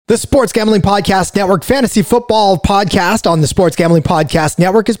The Sports Gambling Podcast Network Fantasy Football Podcast on the Sports Gambling Podcast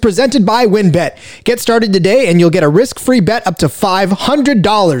Network is presented by WynnBET. Get started today and you'll get a risk-free bet up to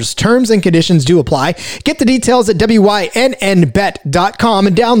 $500. Terms and conditions do apply. Get the details at wynnbet.com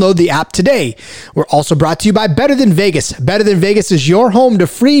and download the app today. We're also brought to you by Better Than Vegas. Better Than Vegas is your home to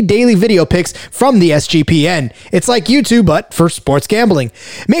free daily video picks from the SGPN. It's like YouTube, but for sports gambling.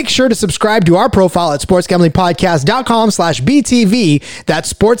 Make sure to subscribe to our profile at sportsgamblingpodcast.com/BTV.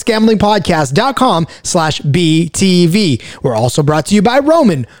 That's sportsgamblingpodcast.com/BTV. We're also brought to you by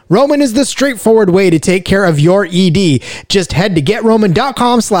Roman. Roman is the straightforward way to take care of your ED. Just head to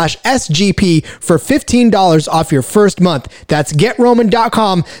getroman.com/SGP for $15 off your first month. That's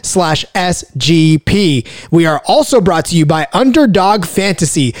getroman.com/SGP. We are also brought to you by Underdog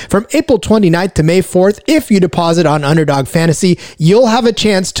Fantasy. From April 29th to May 4th, if you deposit on Underdog Fantasy, you'll have a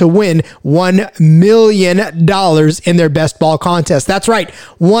chance to win $1 million in their best ball contest. That's right,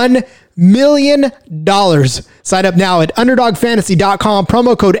 $1 million. Sign up now at underdogfantasy.com,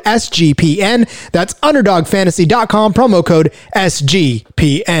 promo code SGPN. That's underdogfantasy.com, promo code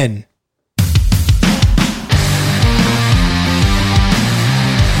SGPN.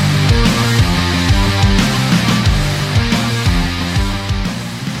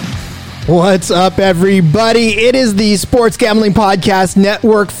 What's up, everybody? It is the Sports Gambling Podcast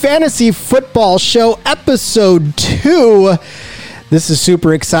Network Fantasy Football Show, Episode 2. This is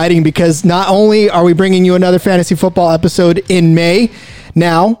super exciting because not only are we bringing you another fantasy football episode in May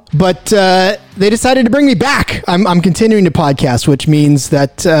now, but they decided to bring me back. I'm continuing to podcast, which means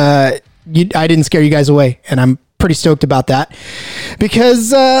that I didn't scare you guys away, and I'm pretty stoked about that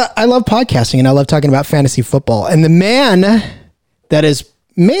because I love podcasting and I love talking about fantasy football. And the man that is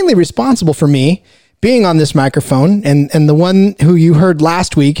mainly responsible for me being on this microphone and the one who you heard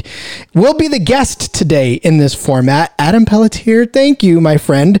last week will be the guest today in this format. Adam Pelletier, thank you, my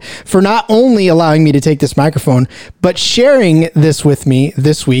friend, for not only allowing me to take this microphone, but sharing this with me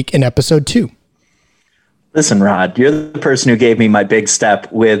this week in episode 2. Listen, Rod, you're the person who gave me my big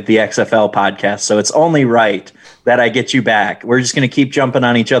step with the XFL podcast, so it's only right that I get you back. We're just going to keep jumping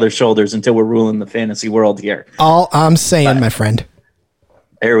on each other's shoulders until we're ruling the fantasy world here. All I'm saying, my friend.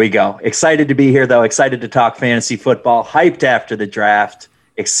 There we go. Excited to be here, though. Excited to talk fantasy football. Hyped after the draft.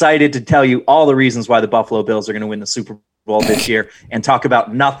 Excited to tell you all the reasons why the Buffalo Bills are going to win the Super Bowl this year and talk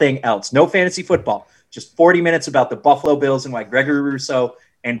about nothing else. No fantasy football. Just 40 minutes about the Buffalo Bills and why Gregory Rousseau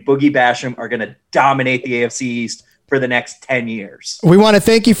and Boogie Basham are going to dominate the AFC East for the next 10 years. We want to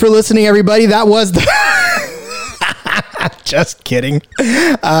thank you for listening, everybody. That was the... Just kidding.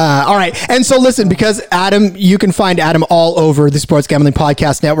 All right. And so listen, because Adam, you can find Adam all over the Sports Gambling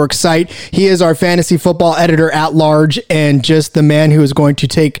Podcast Network site. He is our fantasy football editor at large and just the man who is going to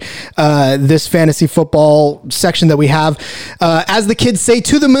take this fantasy football section that we have, as the kids say,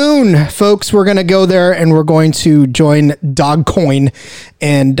 to the moon. Folks, we're going to go there and we're going to join Dogcoin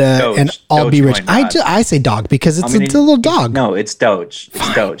and all be rich. I say dog because it's a little dog. No, it's Doge.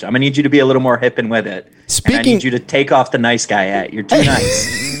 It's Doge. I'm going to need you to be a little more hip and with it. I need you to take off the nice guy hat. You're too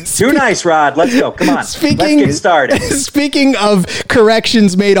nice. Too nice, Rod. Let's go. Come on. Let's get started. Speaking of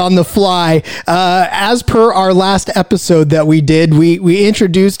corrections made on the fly, as per our last episode that we did, we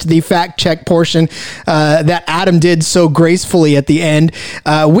introduced the fact check portion that Adam did so gracefully at the end.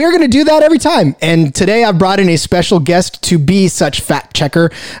 We're going to do that every time. And today I've brought in a special guest to be such fact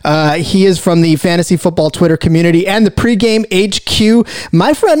checker. He is from the fantasy football Twitter community and the pregame HQ,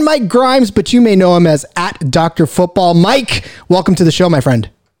 my friend Mike Grimes, but you may know him as at Dr. Football. Mike, welcome to the show, my friend.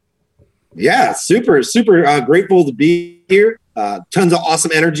 Yeah, super grateful to be here. Tons of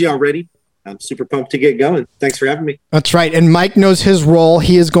awesome energy already. I'm super pumped to get going. Thanks for having me. That's right. And Mike knows his role.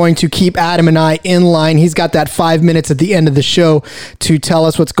 He is going to keep Adam and I in line. He's got that 5 minutes at the end of the show to tell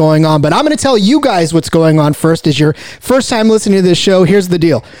us what's going on. But I'm going to tell you guys what's going on first. Is your first time listening to this show, here's the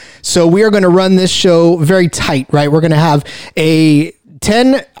deal. So we are going to run this show very tight, right? We're going to have 10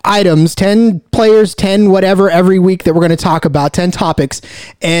 items, 10 players, 10 whatever every week that we're going to talk about, 10 topics.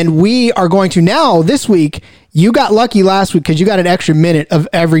 And we are going to now, this week, you got lucky last week because you got an extra minute of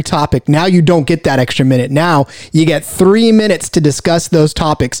every topic. Now you don't get that extra minute. Now you get 3 minutes to discuss those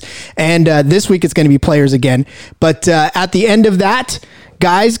topics. And this week it's going to be players again. But at the end of that,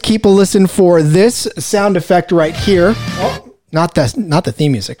 guys, keep a listen for this sound effect right here. Oh, not the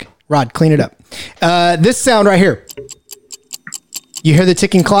theme music. Rod, clean it up. This sound right here. You hear the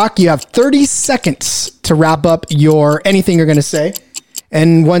ticking clock. You have 30 seconds to wrap up anything you're going to say.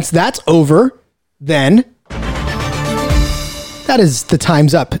 And once that's over, then that is the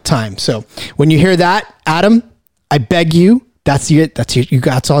time's up time. So when you hear that, Adam, I beg you, that's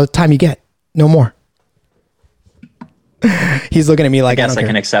all the time you get. No more. He's looking at me like, I guess I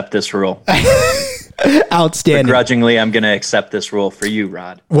can accept this rule. Outstanding. Begrudgingly, I'm going to accept this rule for you,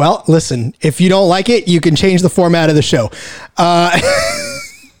 Rod. Well, listen, if you don't like it, you can change the format of the show. All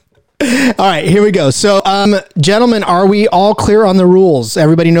right, here we go. So, gentlemen, are we all clear on the rules?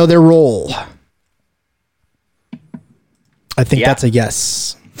 Everybody know their role? I think that's a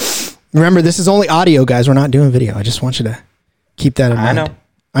yes. Remember, this is only audio, guys. We're not doing video. I just want you to keep that in mind.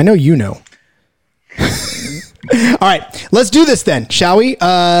 I know you know. All right, let's do this then, shall we?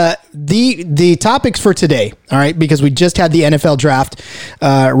 The topics for today, all right, because we just had the NFL draft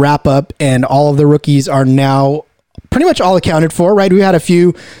wrap up, and all of the rookies are now pretty much all accounted for, right? We had a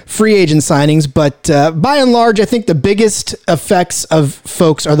few free agent signings, but by and large, I think the biggest effects of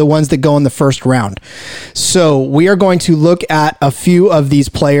folks are the ones that go in the first round. So we are going to look at a few of these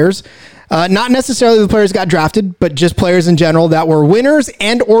players. Not necessarily the players got drafted, but just players in general that were winners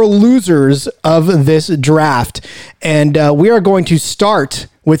and or losers of this draft. And we are going to start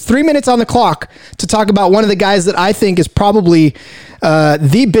with 3 minutes on the clock to talk about one of the guys that I think is probably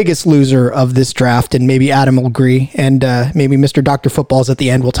the biggest loser of this draft, and maybe Adam will agree, and maybe Mr. Dr. Footballs at the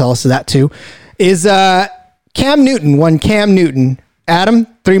end will tell us that too, is Cam Newton, Cam Newton. Adam,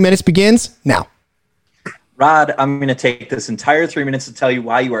 3 minutes begins now. Rod, I'm going to take this entire 3 minutes to tell you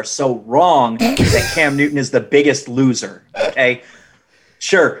why you are so wrong that Cam Newton is the biggest loser, okay?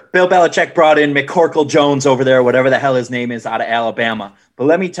 Sure, Bill Belichick brought in McCorkle Jones over there, whatever the hell his name is, out of Alabama. But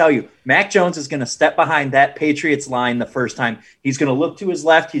let me tell you, Mac Jones is going to step behind that Patriots line the first time. He's going to look to his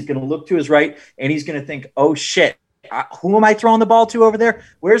left, he's going to look to his right, and he's going to think, oh, shit, who am I throwing the ball to over there?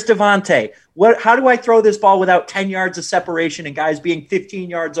 Where's Devontae? How do I throw this ball without 10 yards of separation and guys being 15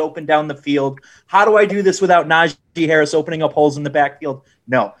 yards open down the field? How do I do this without Najee Harris opening up holes in the backfield?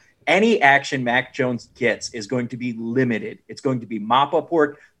 No. Any action Mac Jones gets is going to be limited. It's going to be mop-up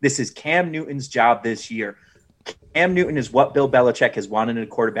work. This is Cam Newton's job this year. Cam Newton is what Bill Belichick has wanted in a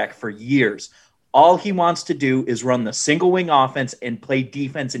quarterback for years. All he wants to do is run the single-wing offense and play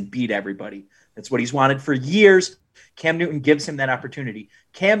defense and beat everybody. That's what he's wanted for years. Cam Newton gives him that opportunity.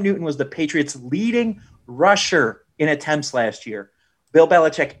 Cam Newton was the Patriots' leading rusher in attempts last year. Bill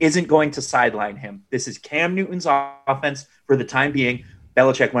Belichick isn't going to sideline him. This is Cam Newton's offense for the time being.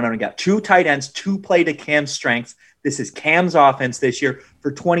 Belichick went out and got 2 tight ends to play to Cam's strengths. This is Cam's offense this year.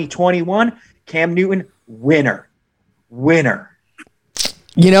 For 2021, Cam Newton, winner.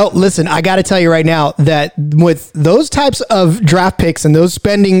 You know, listen, I got to tell you right now that with those types of draft picks and those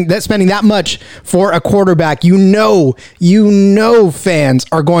spending that much for a quarterback, you know, fans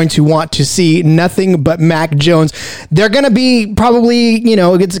are going to want to see nothing but Mac Jones. They're going to be probably, you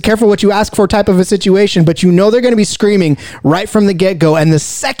know, it's careful what you ask for type of a situation, but you know they're going to be screaming right from the get-go. And the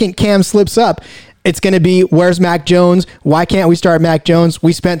second Cam slips up, it's going to be, where's Mac Jones? Why can't we start Mac Jones?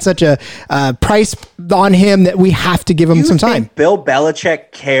 We spent such a price on him that we have to give him some time. Bill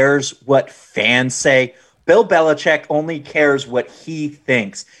Belichick cares what fans say. Bill Belichick only cares what he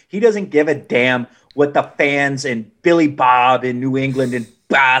thinks. He doesn't give a damn what the fans and Billy Bob in New England and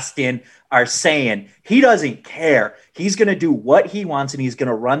Boston are saying. He doesn't care. He's going to do what he wants, and he's going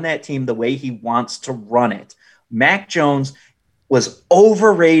to run that team the way he wants to run it. Mac Jones was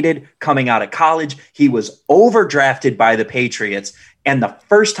overrated coming out of college. He was overdrafted by the Patriots. And the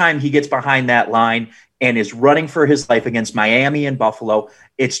first time he gets behind that line and is running for his life against Miami and Buffalo,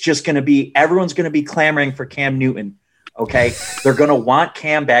 it's just going to be, everyone's going to be clamoring for Cam Newton. Okay. They're going to want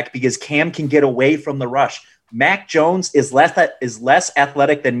Cam back because Cam can get away from the rush. Mac Jones is less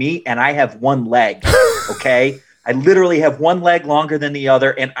athletic than me, and I have one leg. Okay. I literally have one leg longer than the other,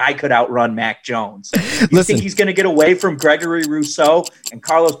 and I could outrun Mac Jones. You think he's going to get away from Gregory Rousseau and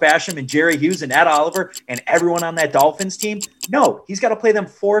Carlos Basham and Jerry Hughes and Ed Oliver and everyone on that Dolphins team? No, he's got to play them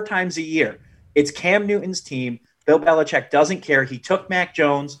 4 times a year. It's Cam Newton's team. Bill Belichick doesn't care. He took Mac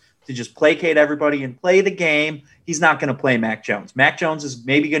Jones to just placate everybody and play the game. He's not going to play Mac Jones. Mac Jones is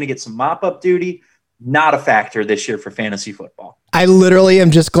maybe going to get some mop-up duty. Not a factor this year for fantasy football. I literally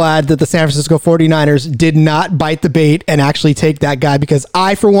am just glad that the San Francisco 49ers did not bite the bait and actually take that guy, because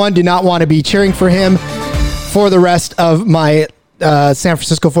I, for one, do not want to be cheering for him for the rest of my San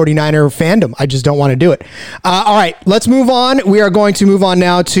Francisco 49er fandom. I just don't want to do it. All right, let's move on. We are going to move on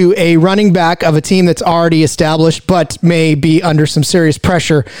now to a running back of a team that's already established but may be under some serious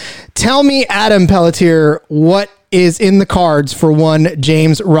pressure. Tell me, Adam Pelletier, what is in the cards for one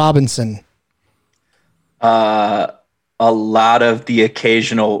James Robinson? A lot of the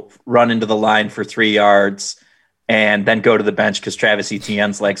occasional run into the line for 3 yards and then go to the bench because Travis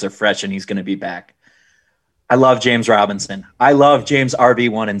Etienne's legs are fresh and he's going to be back. I love James Robinson. I love James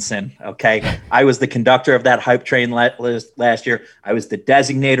RB1 okay? I was the conductor of that hype train last year. I was the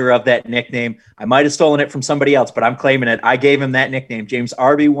designator of that nickname. I might have stolen it from somebody else, but I'm claiming it. I gave him that nickname, James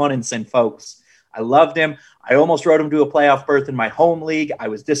RB1, folks. I loved him. I almost wrote him to a playoff berth in my home league. I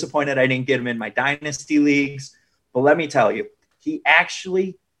was disappointed I didn't get him in my dynasty leagues. But let me tell you, he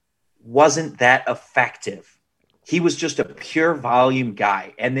actually wasn't that effective. He was just a pure volume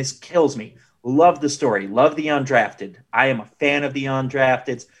guy, and this kills me. Love the story. Love the undrafted. I am a fan of the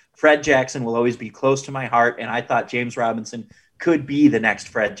undrafteds. Fred Jackson will always be close to my heart, and I thought James Robinson could be the next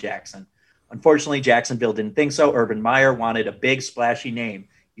Fred Jackson. Unfortunately, Jacksonville didn't think so. Urban Meyer wanted a big, splashy name.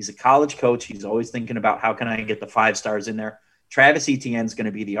 He's a college coach. He's always thinking about how can I get the 5 stars in there. Travis Etienne is going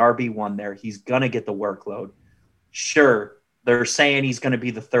to be the RB1 there. He's going to get the workload. Sure, they're saying he's going to be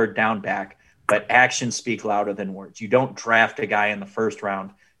the third down back, but actions speak louder than words. You don't draft a guy in the first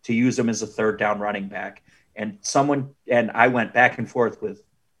round to use him as a third down running back. And I went back and forth with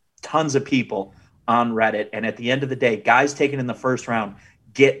tons of people on Reddit. And at the end of the day, guys taken in the first round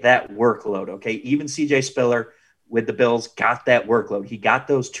get that workload. Okay. Even CJ Spiller with the Bills got that workload. He got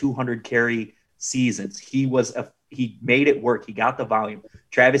those 200 carry seasons. He made it work. He got the volume.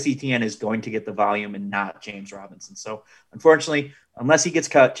 Travis Etienne is going to get the volume and not James Robinson. So unfortunately, unless he gets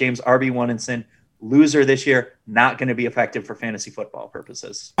cut, James RB1, loser this year, not going to be effective for fantasy football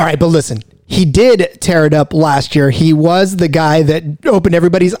purposes. All right, but listen, he did tear it up last year. He was the guy that opened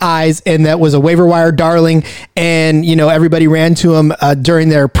everybody's eyes and that was a waiver wire darling. And, everybody ran to him during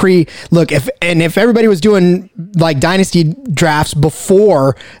their look. If everybody was doing like dynasty drafts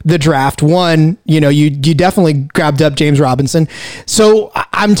before the draft one, you definitely grabbed up James Robinson. So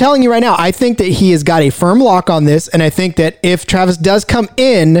I'm telling you right now, I think that he has got a firm lock on this. And I think that if Travis does come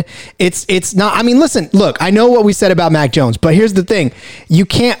in, it's not, listen, look, I know what we said about Mac Jones, but here's the thing. You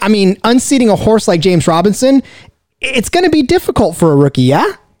can't, unseating a horse like James Robinson, it's going to be difficult for a rookie,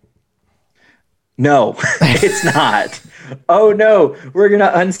 yeah? No, it's not. Oh, no, we're going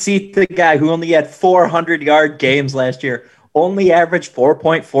to unseat the guy who only had 400-yard games last year, only averaged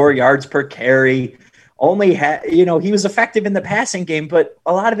 4.4 yards per carry, he was effective in the passing game, but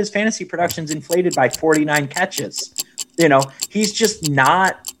a lot of his fantasy production's inflated by 49 catches. He's just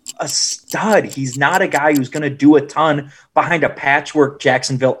not a stud. He's not a guy who's going to do a ton behind a patchwork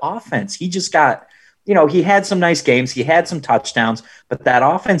Jacksonville offense. He just got, he had some nice games. He had some touchdowns, but that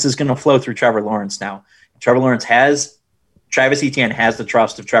offense is going to flow through Trevor Lawrence now. Travis Etienne has the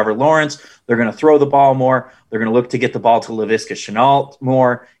trust of Trevor Lawrence. They're going to throw the ball more. They're going to look to get the ball to Laviska Shenault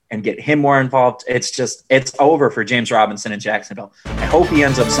more and get him more involved. It's over for James Robinson in Jacksonville. I hope he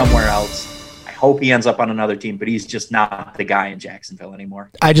ends up somewhere else. Hope he ends up on another team, but he's just not the guy in Jacksonville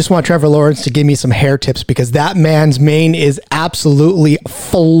anymore. I just want Trevor Lawrence to give me some hair tips because that man's mane is absolutely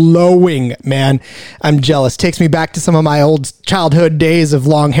flowing, man. I'm jealous. Takes me back to some of my old childhood days of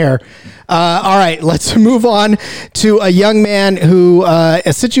long hair. All right, let's move on to a young man who,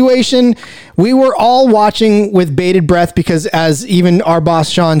 a situation we were all watching with bated breath because as even our boss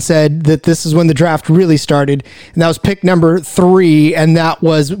Sean said that this is when the draft really started, and that was pick number 3, and that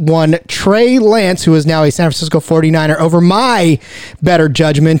was one Trey Lance, who is now a San Francisco 49er, over my better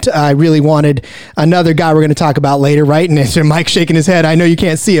judgment. I really wanted another guy we're going to talk about later, right? And it's Mike shaking his head. I know you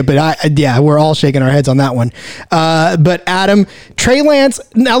can't see it, but we're all shaking our heads on that one. But Adam, Trey Lance,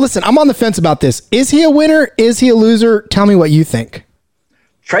 now listen, I'm on the fence about this. Is he a winner? Is he a loser? Tell me what you think.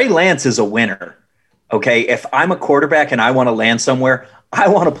 Trey Lance is a winner. Okay. If I'm a quarterback and I want to land somewhere, I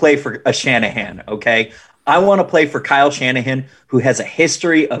want to play for a Shanahan. Okay. I want to play for Kyle Shanahan, who has a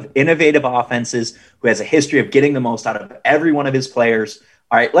history of innovative offenses, who has a history of getting the most out of every one of his players.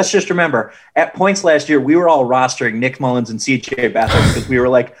 All right. Let's just remember at points last year, we were all rostering Nick Mullins and CJ Beathard because we were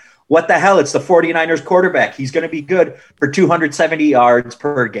like, what the hell? It's the 49ers quarterback. He's going to be good for 270 yards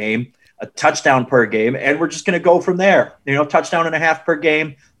per game, a touchdown per game, and we're just going to go from there. Touchdown and a half per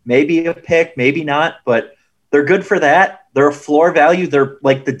game, maybe a pick, maybe not, but they're good for that. They're a floor value. They're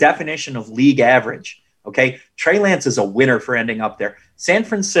like the definition of league average. Okay. Trey Lance is a winner for ending up there. San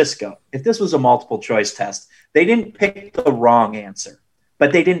Francisco, if this was a multiple choice test, they didn't pick the wrong answer,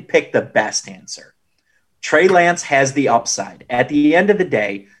 but they didn't pick the best answer. Trey Lance has the upside. At the end of the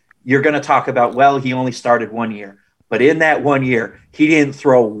day, you're going to talk about, well, he only started 1 year. But in that 1 year, he didn't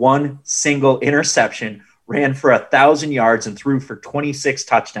throw one single interception, ran for 1,000 yards, and threw for 26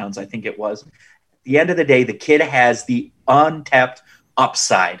 touchdowns, I think it was. At the end of the day, the kid has the untapped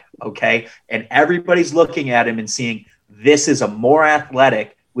upside, okay? And everybody's looking at him and seeing this is a more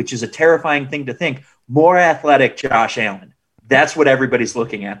athletic, which is a terrifying thing to think, more athletic Josh Allen. That's what everybody's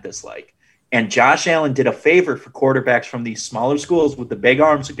looking at this like. And Josh Allen did a favor for quarterbacks from these smaller schools with the big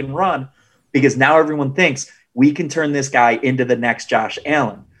arms who can run, because now everyone thinks we can turn this guy into the next Josh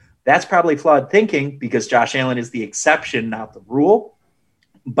Allen. That's probably flawed thinking because Josh Allen is the exception, not the rule.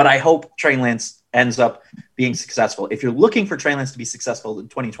 But I hope Trey Lance ends up being successful. If you're looking for Trey Lance to be successful in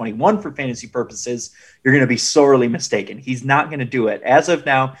 2021 for fantasy purposes, you're going to be sorely mistaken. He's not going to do it. As of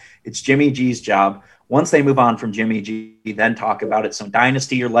now, it's Jimmy G's job. Once they move on from Jimmy G, then talk about it. Some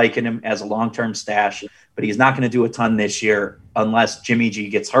dynasty, you're liking him as a long-term stash, but he's not going to do a ton this year unless Jimmy G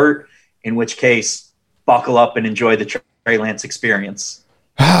gets hurt, in which case, buckle up and enjoy the Trey Lance experience.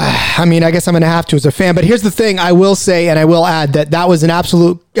 I mean, I guess I'm going to have to as a fan, but here's the thing I will say, and I will add that was an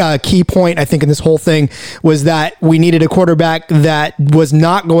absolute key point, I think, in this whole thing was that we needed a quarterback that was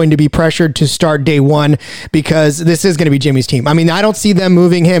not going to be pressured to start day one because this is going to be Jimmy's team. I mean, I don't see them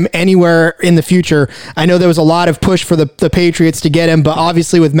moving him anywhere in the future. I know there was a lot of push for the Patriots to get him, but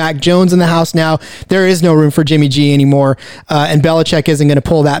obviously with Mac Jones in the house now, there is no room for Jimmy G anymore, and Belichick isn't going to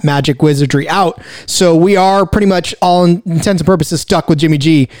pull that magic wizardry out. So we are pretty much, all intents and purposes, stuck with Jimmy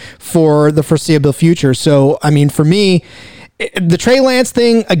G for the foreseeable future. So, I mean, for me, the Trey Lance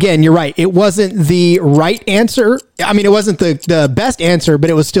thing, again, you're right. It wasn't the right answer. I mean, it wasn't the best answer, but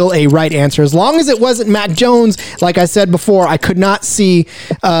it was still a right answer. As long as it wasn't Mac Jones, like I said before, I could not see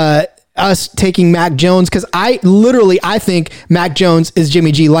us taking Mac Jones because I think Mac Jones is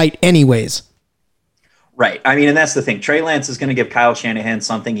Jimmy G light anyways. Right. I mean, and that's the thing. Trey Lance is going to give Kyle Shanahan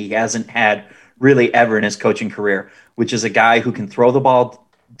something he hasn't had really ever in his coaching career, which is a guy who can throw the ball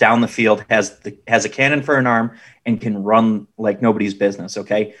down the field, has a cannon for an arm, and can run like nobody's business,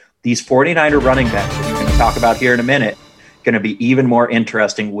 okay? These 49er running backs that we're going to talk about here in a minute going to be even more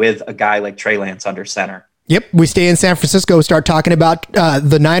interesting with a guy like Trey Lance under center. Yep, we stay in San Francisco, start talking about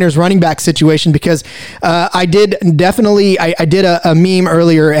the Niners running back situation because I did a meme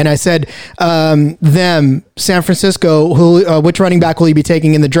earlier and I said San Francisco, which running back will you be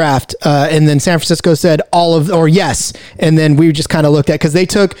taking in the draft? And then San Francisco said yes. And then we just kind of looked at, because they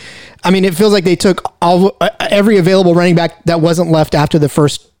took, I mean, it feels like they took every available running back that wasn't left after the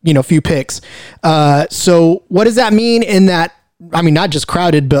first, few picks. So what does that mean in that, I mean, not just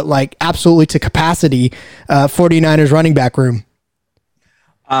crowded, but like absolutely to capacity 49ers running back room?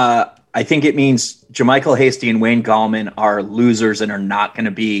 I think it means JaMychal Hasty and Wayne Gallman are losers and are not going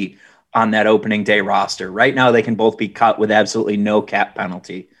to be on that opening day roster. Right now, they can both be cut with absolutely no cap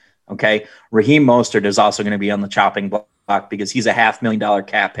penalty. Okay. Raheem Mostert is also going to be on the chopping block because he's a $500,000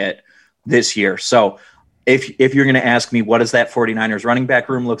 cap hit this year. So if you're going to ask me, what does that 49ers running back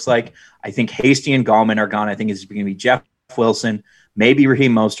room looks like? I think Hasty and Gallman are gone. I think it's going to be Jeff Wilson, maybe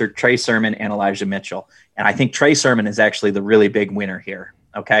Raheem Mostert, Trey Sermon, and Elijah Mitchell. And I think Trey Sermon is actually the really big winner here.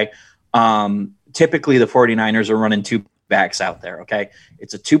 Okay. Typically the 49ers are running two backs out there. Okay.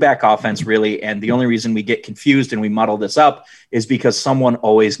 It's a two-back offense really. And the only reason we get confused and we muddle this up is because someone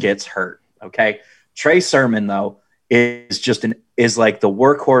always gets hurt. Okay. Trey Sermon though is like the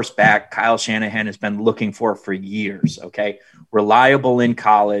workhorse back Kyle Shanahan has been looking for years. Okay. Reliable in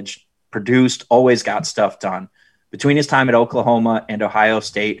college, produced, always got stuff done. Between his time at Oklahoma and Ohio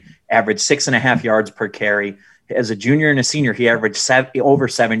State, averaged 6.5 yards per carry. As a junior and a senior, he averaged over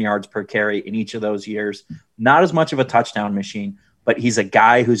 7 yards per carry in each of those years. Not as much of a touchdown machine, but he's a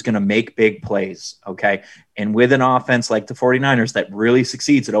guy who's going to make big plays, okay? And with an offense like the 49ers that really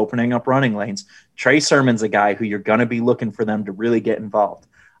succeeds at opening up running lanes, Trey Sermon's a guy who you're going to be looking for them to really get involved.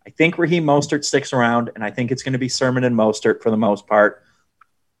 I think Raheem Mostert sticks around, and I think it's going to be Sermon and Mostert for the most part,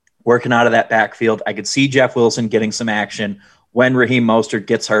 working out of that backfield. I could see Jeff Wilson getting some action when Raheem Mostert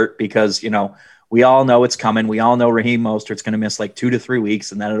gets hurt because, we all know it's coming. We all know Raheem Mostert's going to miss like 2 to 3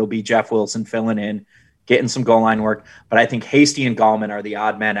 weeks, and then it'll be Jeff Wilson filling in, getting some goal line work. But I think Hasty and Gallman are the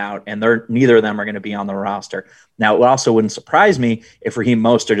odd men out, and neither of them are going to be on the roster. Now, it also wouldn't surprise me if Raheem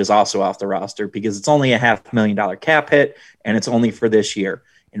Mostert is also off the roster because it's only a $500,000 cap hit, and it's only for this year.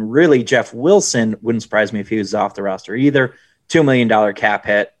 And really, Jeff Wilson wouldn't surprise me if he was off the roster either. $2 million cap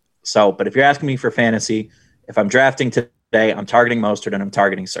hit. So, but if you're asking me for fantasy, if I'm drafting today, I'm targeting Mostert and I'm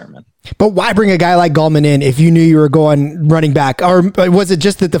targeting Sermon. But why bring a guy like Gallman in if you knew you were going running back? Or was it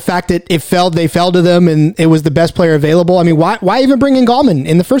just that the fact that they fell to them and it was the best player available? I mean, why even bring in Gallman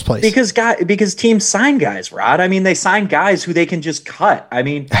in the first place? Because teams sign guys, Rod. I mean, they sign guys who they can just cut. I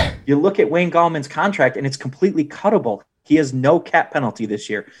mean, you look at Wayne Gallman's contract and it's completely cuttable. He has no cap penalty this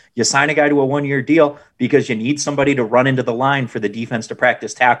year. You sign a guy to a 1-year deal because you need somebody to run into the line for the defense to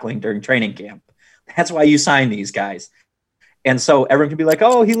practice tackling during training camp. That's why you sign these guys. And so everyone can be like,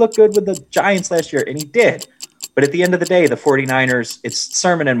 oh, he looked good with the Giants last year. And he did. But at the end of the day, the 49ers, it's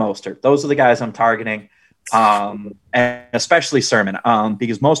Sermon and Mostert. Those are the guys I'm targeting, and especially Sermon,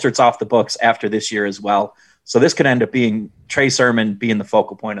 because Mostert's off the books after this year as well. So this could end up being Trey Sermon being the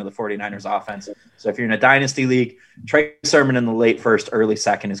focal point of the 49ers offense. So if you're in a dynasty league, Trey Sermon in the late first, early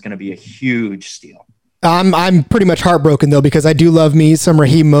second is going to be a huge steal. I'm pretty much heartbroken though, because I do love me some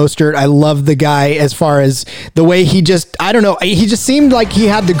Raheem Mostert. I love the guy as far as the way he just, I don't know, he just seemed like he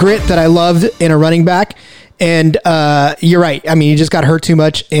had the grit that I loved in a running back. And you're right. I mean, he just got hurt too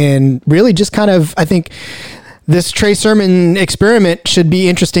much, and really just kind of, I think this Trey Sermon experiment should be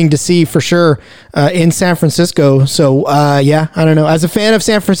interesting to see for sure in San Francisco. So yeah, I don't know. As a fan of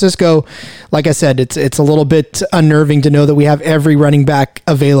San Francisco, like I said, it's a little bit unnerving to know that we have every running back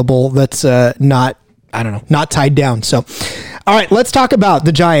available that's not tied down. So, all right, let's talk about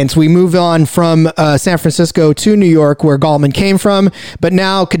the Giants. We move on from San Francisco to New York, where Gallman came from, but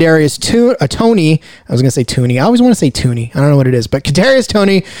now Kadarius Toney. I was going to say Tooney. I always want to say Tooney. I don't know what it is, but Kadarius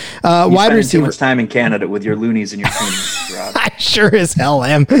Toney, wide receiver. Too much time in Canada with your loonies and your Toonies, Rob. I sure as hell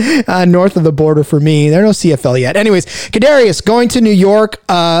am. North of the border for me. There's no CFL yet. Anyways, Kadarius going to New York.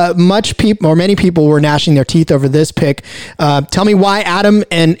 Many people were gnashing their teeth over this pick. Tell me why, Adam,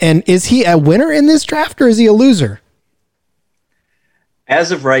 and is he a winner in this draft, or is he a loser?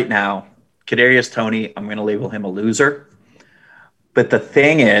 As of right now, Kadarius Toney, I'm going to label him a loser. But the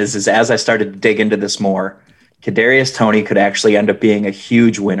thing is as I started to dig into this more, Kadarius Toney could actually end up being a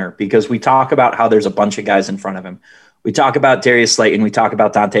huge winner, because we talk about how there's a bunch of guys in front of him. We talk about Darius Slayton, we talk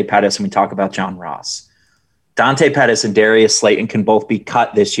about Dante Pettis, and we talk about John Ross. Dante Pettis and Darius Slayton can both be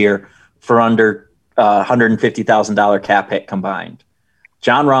cut this year for under $150,000 cap hit combined.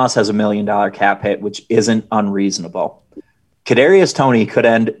 John Ross has $1 million cap hit, which isn't unreasonable. Kadarius Toney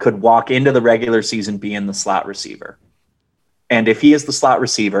could walk into the regular season being the slot receiver. And if he is the slot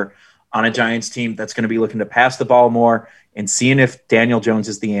receiver on a Giants team that's going to be looking to pass the ball more and seeing if Daniel Jones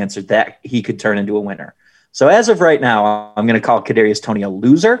is the answer, that he could turn into a winner. So as of right now, I'm going to call Kadarius Toney a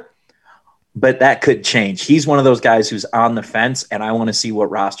loser, but that could change. He's one of those guys who's on the fence, and I want to see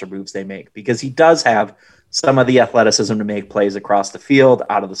what roster moves they make, because he does have some of the athleticism to make plays across the field,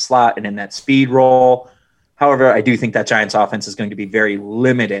 out of the slot, and in that speed role. However, I do think that Giants offense is going to be very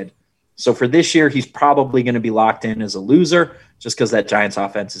limited. So for this year, he's probably going to be locked in as a loser, just because that Giants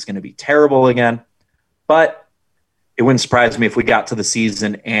offense is going to be terrible again. But it wouldn't surprise me if we got to the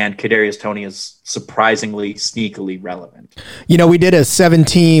season and Kadarius Toney is surprisingly, sneakily relevant. You know, we did a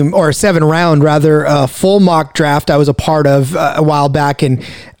 7-round full mock draft I was a part of a while back, and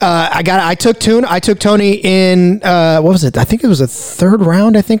I took Toney in what was it? I think it was a third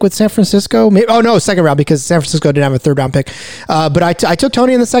round. I think with San Francisco. Second round, because San Francisco didn't have a third round pick. But I took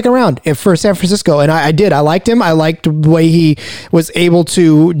Toney in the second round for San Francisco, and I did. I liked him. I liked the way he was able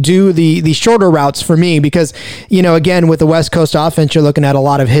to do the shorter routes for me, because again, with the West Coast offense, you're looking at a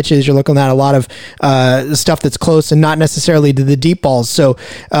lot of hitches. You're looking at a lot of stuff that's close and not necessarily to the deep balls. So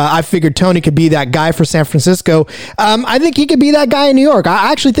I figured Toney could be that guy for San Francisco. I think he could be that guy in New York.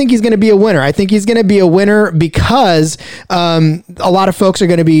 I actually think he's going to be a winner. I think he's going to be a winner because a lot of folks are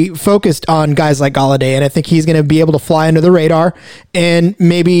going to be focused on guys like Golladay, and I think he's going to be able to fly under the radar and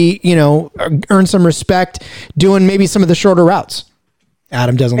maybe, earn some respect doing maybe some of the shorter routes.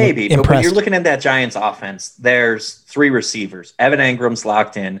 Adam doesn't maybe, look impressed. But when you're looking at that Giants offense, there's 3 receivers. Evan Engram's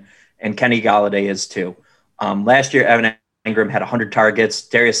locked in, and Kenny Golladay is too. Last year, Evan Engram had 100 targets,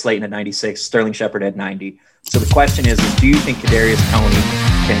 Darius Slayton had 96, Sterling Shepard had 90. So the question is do you think Kadarius Toney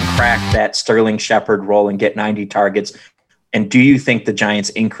can crack that Sterling Shepard role and get 90 targets? And do you think the Giants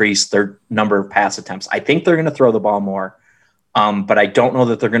increase their number of pass attempts? I think they're going to throw the ball more, but I don't know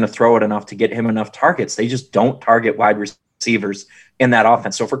that they're going to throw it enough to get him enough targets. They just don't target wide receivers in that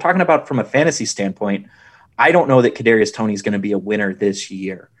offense. So if we're talking about from a fantasy standpoint, I don't know that Kadarius Toney is going to be a winner this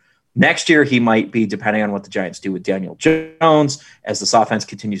year. Next year, he might be, depending on what the Giants do with Daniel Jones, as this offense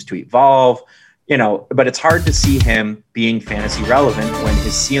continues to evolve, but it's hard to see him being fantasy relevant when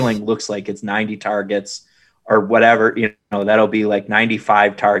his ceiling looks like it's 90 targets or whatever, that'll be like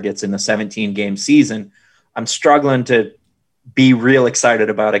 95 targets in the 17-game season. I'm struggling to be real excited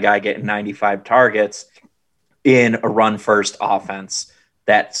about a guy getting 95 targets in a run-first offense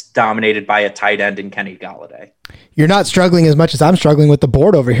that's dominated by a tight end in Kenny Golladay. You're not struggling as much as I'm struggling with the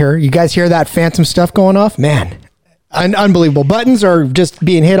board over here. You guys hear that phantom stuff going off? Man, unbelievable. Buttons are just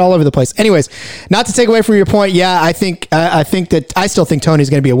being hit all over the place. Anyways, not to take away from your point. Yeah, I still think Toney's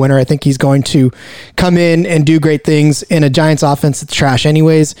going to be a winner. I think he's going to come in and do great things in a Giants offense that's trash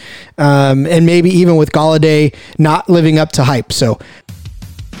anyways. And maybe even with Golladay not living up to hype. So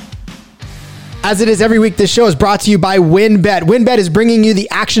As it is every week, this show is brought to you by WynnBET. WynnBET is bringing you the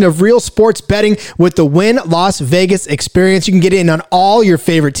action of real sports betting with the Wynn Las Vegas experience. You can get in on all your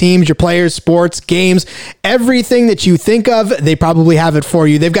favorite teams, your players, sports, games, everything that you think of. They probably have it for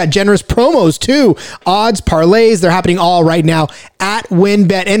you. They've got generous promos too, odds, parlays. They're happening all right now at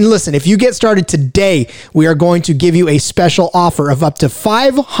WynnBET. And listen, if you get started today, we are going to give you a special offer of up to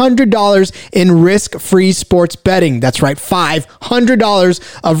 $500 in risk-free sports betting. That's right,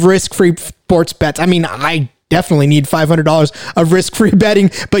 $500 of risk-free sports bets. I mean, I definitely need $500 of risk-free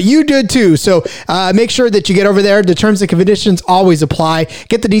betting, but you did too. So make sure that you get over there. The terms and conditions always apply.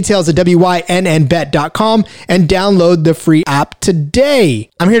 Get the details at wynnbet.com and download the free app today.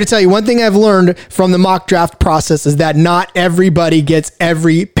 I'm here to tell you one thing I've learned from the mock draft process is that not everybody gets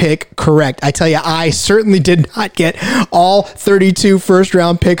every pick correct. I tell you, I certainly did not get all 32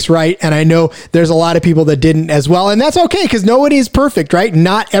 first-round picks right, and I know there's a lot of people that didn't as well, and that's okay because nobody is perfect, right?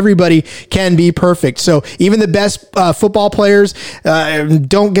 Not everybody can be perfect. So even the best football players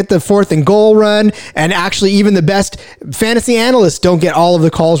don't get the 4th and goal run, and actually even the best fantasy analysts don't get all of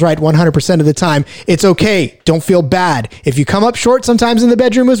the calls right 100% of the time. It's okay. Don't feel bad. If you come up short sometimes in the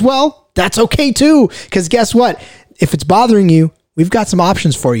bedroom as well, that's okay too, because guess what? If it's bothering you, we've got some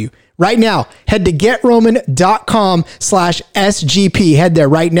options for you. Right now, head to GetRoman.com/SGP. Head there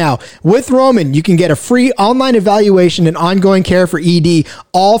right now. With Roman, you can get a free online evaluation and ongoing care for ED,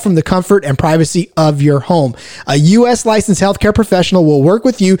 all from the comfort and privacy of your home. A U.S. licensed healthcare professional will work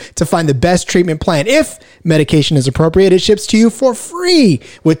with you to find the best treatment plan. If medication is appropriate, it ships to you for free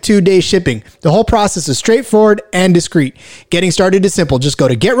with 2-day shipping. The whole process is straightforward and discreet. Getting started is simple. Just go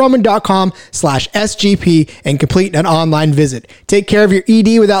to GetRoman.com/SGP and complete an online visit. Take care of your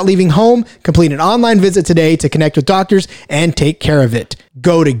ED without leaving home. Complete an online visit today to connect with doctors and take care of it.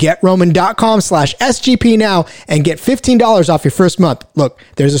 Go to GetRoman.com/SGP now and get $15 off your first month. Look,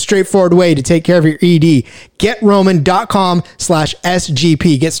 there's a straightforward way to take care of your ED.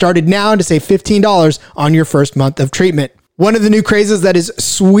 GetRoman.com/SGP. Get started now to save $15 on your first month of treatment. One of the new crazes that is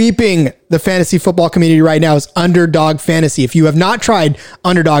sweeping the fantasy football community right now is Underdog Fantasy. If you have not tried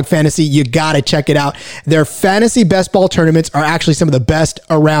Underdog Fantasy, you got to check it out. Their fantasy best ball tournaments are actually some of the best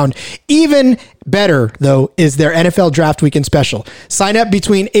around. Even better, though, is their NFL Draft Weekend Special. Sign up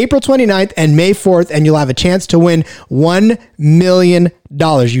between April 29th and May 4th, and you'll have a chance to win $1 million.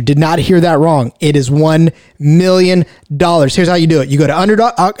 You did not hear that wrong. It is $1 million. Here's how you do it. You go to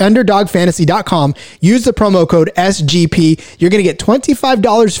underdogfantasy.com, use the promo code SGP. You're going to get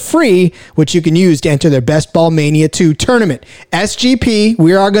 $25 free, which you can use to enter their Best Ball Mania 2 tournament. SGP,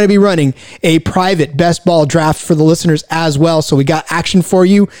 we are going to be running a private best ball draft for the listeners as well. So we got action for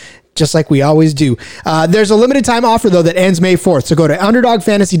you, just like we always do. There's a limited time offer, though, that ends May 4th. So go to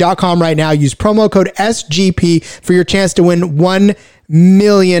underdogfantasy.com right now. Use promo code SGP for your chance to win $1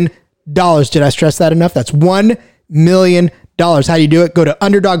 million. Did I stress that enough? That's $1 million. How do you do it? Go to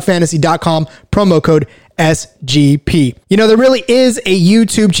underdogfantasy.com, promo code SGP. You know, there really is a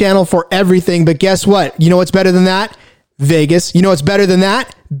YouTube channel for everything, but guess what? You know what's better than that? Vegas. You know what's better than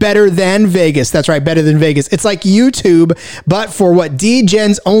that? Better than Vegas. That's right, better than Vegas. It's like YouTube, but for what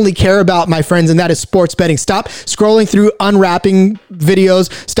D-Gens only care about, my friends, and that is sports betting. Stop scrolling through unwrapping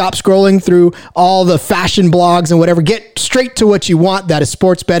videos. Stop scrolling through all the fashion blogs and whatever. Get straight to what you want. That is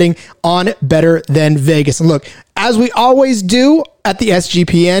sports betting on Better Than Vegas. And look, as we always do at the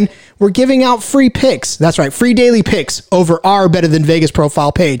SGPN, we're giving out free picks. That's right, free daily picks over our Better Than Vegas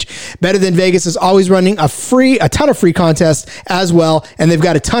profile page. Better Than Vegas is always running a ton of free contests as well, and they've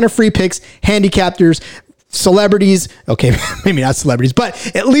got a ton of free picks, handicaptors, celebrities. Okay, maybe not celebrities,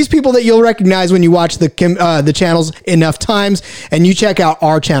 but at least people that you'll recognize when you watch the channels enough times, and you check out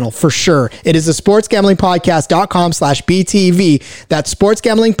our channel for sure. It is the sportsgamblingpodcast.com/BTV. That's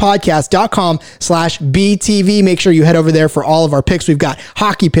sportsgamblingpodcast.com/BTV. Make sure you head over there for all of our picks. We've got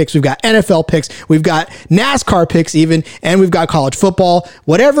hockey picks, we've got NFL picks, we've got NASCAR picks even, and we've got college football.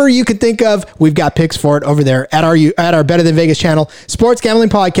 Whatever you could think of, we've got picks for it over there at our Better Than Vegas channel,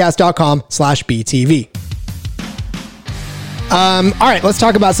 sportsgamblingpodcast.com/BTV. All right, let's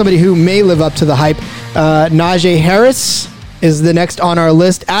talk about somebody who may live up to the hype. Najee Harris is the next on our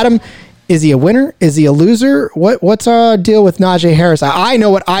list. Adam, is he a winner? Is he a loser? What's our deal with Najee Harris? I know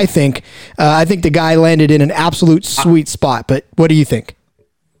what I think. I think the guy landed in an absolute sweet spot, but what do you think?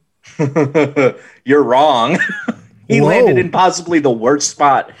 You're wrong. He landed in possibly the worst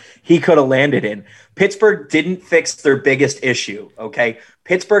spot he could have landed in. Pittsburgh didn't fix their biggest issue, okay?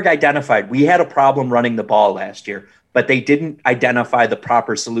 Pittsburgh identified we had a problem running the ball last year, but they didn't identify the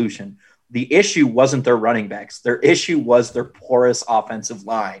proper solution. The issue wasn't their running backs. Their issue was their porous offensive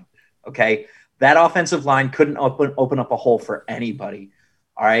line, okay? That offensive line couldn't open up a hole for anybody,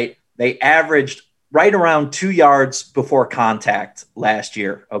 all right? They averaged right around 2 yards before contact last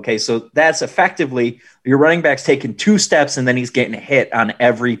year. Okay, so that's effectively your running back's taking 2 steps and then he's getting hit on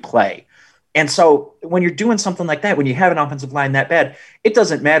every play. And so when you're doing something like that, when you have an offensive line that bad, it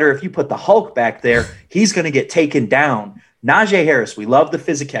doesn't matter if you put the Hulk back there, he's going to get taken down. Najee Harris, we love the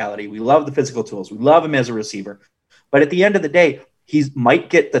physicality. We love the physical tools. We love him as a receiver. But at the end of the day, he might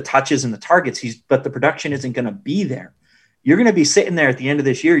get the touches and the targets, but the production isn't going to be there. You're going to be sitting there at the end of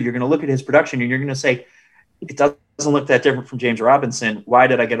this year. You're going to look at his production and you're going to say, it doesn't look that different from James Robinson. Why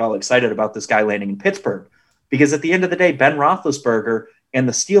did I get all excited about this guy landing in Pittsburgh? Because at the end of the day, Ben Roethlisberger and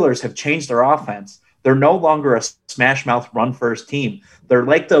the Steelers have changed their offense. They're no longer a smash mouth run first team. They're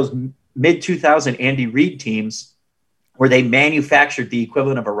like those mid 2000 Andy Reid teams where they manufactured the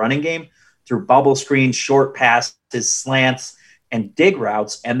equivalent of a running game through bubble screens, short passes, slants, and dig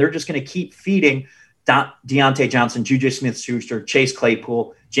routes. And they're just going to keep feeding Deontay Johnson, Juju Smith-Schuster, Chase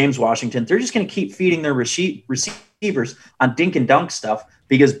Claypool, James Washington. They're just going to keep feeding their receivers on dink and dunk stuff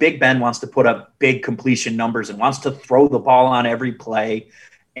because Big Ben wants to put up big completion numbers and wants to throw the ball on every play.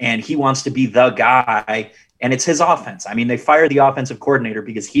 And he wants to be the guy. And it's his offense. I mean, they fired the offensive coordinator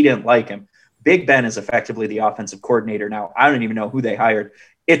because he didn't like him. Big Ben is effectively the offensive coordinator now. I don't even know who they hired.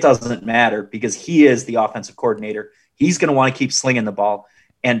 It doesn't matter because he is the offensive coordinator. He's going to want to keep slinging the ball.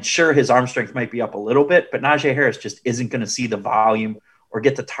 And sure, his arm strength might be up a little bit, but Najee Harris just isn't going to see the volume or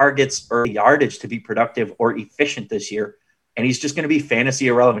get the targets or the yardage to be productive or efficient this year. And he's just going to be fantasy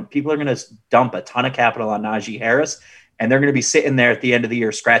irrelevant. People are going to dump a ton of capital on Najee Harris, and they're going to be sitting there at the end of the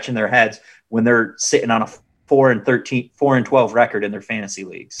year scratching their heads when they're sitting on a 4-12 record in their fantasy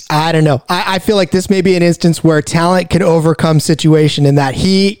leagues. I don't know. I feel like this may be an instance where talent can overcome situation and that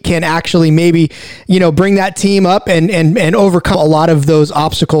he can actually maybe, bring that team up and overcome a lot of those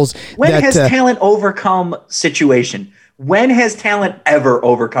obstacles. When has talent overcome situation? When has talent ever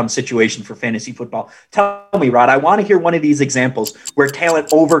overcome situation for fantasy football? Tell me, Rod. I want to hear one of these examples where talent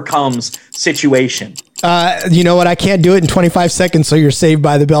overcomes situation. You know what? I can't do it in 25 seconds, so you're saved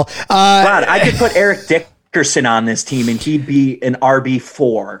by the bell. Rod, I could put Eric Dickerson on this team and he'd be an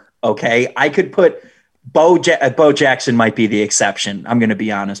RB4. Okay. I could put Bo Jackson might be the exception. I'm going to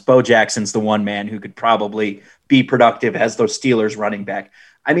be honest. Bo Jackson's the one man who could probably be productive as those Steelers running back.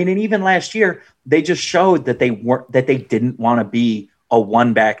 I mean, and even last year, they just showed that they didn't want to be a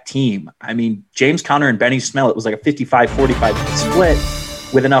one-back team. I mean, James Conner and Benny Snell, it was like a 55-45 split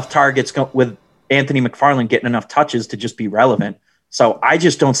with enough targets, with Anthony McFarland getting enough touches to just be relevant. So I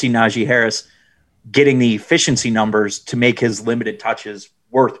just don't see Najee Harris getting the efficiency numbers to make his limited touches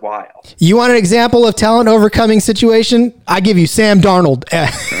worthwhile. You want an example of talent overcoming situation? I give you Sam Darnold.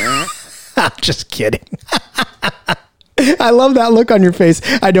 I'm just kidding. I love that look on your face.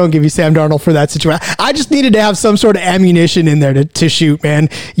 I don't give you Sam Darnold for that situation. I just needed to have some sort of ammunition in there to shoot, man.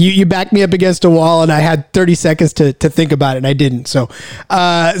 You backed me up against a wall and I had 30 seconds to think about it and I didn't. So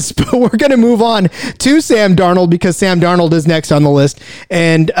we're going to move on to Sam Darnold because Sam Darnold is next on the list.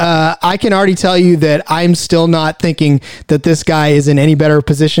 And I can already tell you that I'm still not thinking that this guy is in any better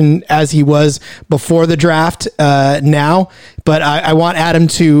position as he was before the draft now. But I want Adam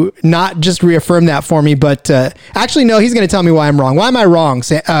to not just reaffirm that for me, but actually, no, he's going to tell me why I'm wrong. Why am I wrong,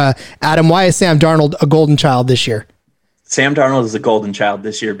 Adam? Why is Sam Darnold a golden child this year? Sam Darnold is a golden child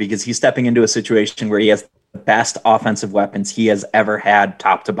this year because he's stepping into a situation where he has the best offensive weapons he has ever had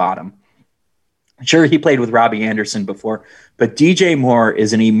top to bottom. Sure, he played with Robbie Anderson before, but DJ Moore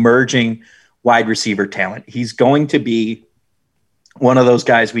is an emerging wide receiver talent. He's going to be one of those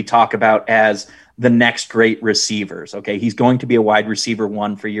guys we talk about as the next great receivers. Okay. He's going to be a wide receiver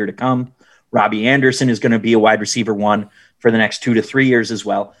 1 for year to come. Robbie Anderson is going to be a wide receiver 1 for the next 2 to 3 years as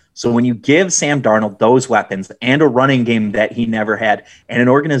well. So when you give Sam Darnold those weapons and a running game that he never had and an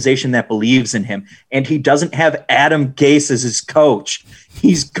organization that believes in him, and he doesn't have Adam Gase as his coach,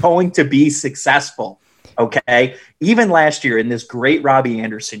 he's going to be successful. Okay. Even last year in this great Robbie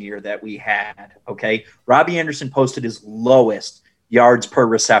Anderson year that we had, okay, Robbie Anderson posted his lowest yards per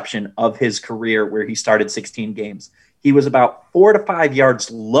reception of his career where he started 16 games. He was about 4 to 5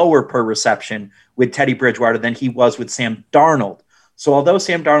 yards lower per reception with Teddy Bridgewater than he was with Sam Darnold. So although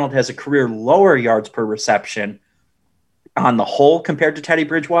Sam Darnold has a career lower yards per reception on the whole compared to Teddy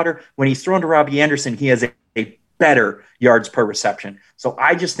Bridgewater, when he's thrown to Robbie Anderson, he has a better yards per reception. So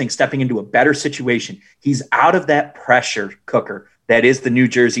I just think stepping into a better situation, he's out of that pressure cooker that is the New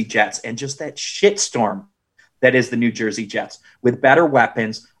Jersey Jets and just that shitstorm that is the New Jersey Jets with better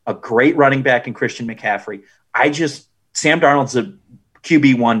weapons, a great running back in Christian McCaffrey. Sam Darnold's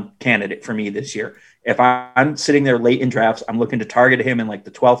QB1 candidate for me this year. If I'm sitting there late in drafts, I'm looking to target him in like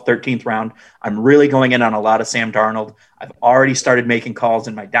the 12th, 13th round. I'm really going in on a lot of Sam Darnold. I've already started making calls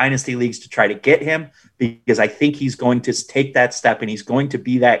in my dynasty leagues to try to get him because I think he's going to take that step and he's going to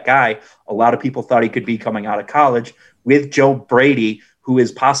be that guy a lot of people thought he could be coming out of college with Joe Brady, who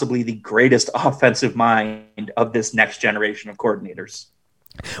is possibly the greatest offensive mind of this next generation of coordinators.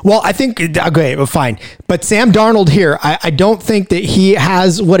 Well, I think, okay, well, fine. But Sam Darnold here, I don't think that he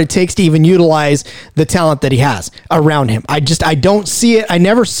has what it takes to even utilize the talent that he has around him. I don't see it. I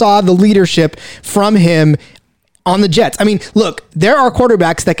never saw the leadership from him on the Jets. I mean, look, there are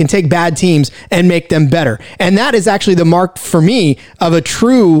quarterbacks that can take bad teams and make them better. And that is actually the mark for me of a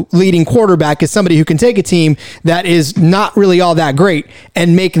true leading quarterback, is somebody who can take a team that is not really all that great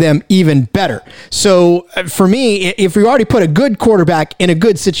and make them even better. So for me, if you already put a good quarterback in a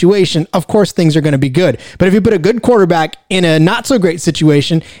good situation, of course things are going to be good. But if you put a good quarterback in a not so great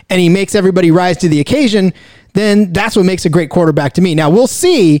situation and he makes everybody rise to the occasion, then that's what makes a great quarterback to me. Now, we'll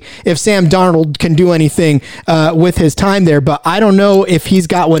see if Sam Darnold can do anything with his time there, but I don't know if he's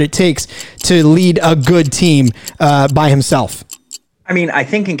got what it takes to lead a good team by himself. I mean, I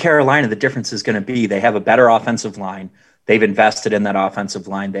think in Carolina, the difference is going to be they have a better offensive line. They've invested in that offensive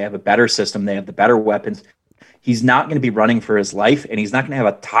line. They have a better system. They have the better weapons. He's not going to be running for his life, and he's not going to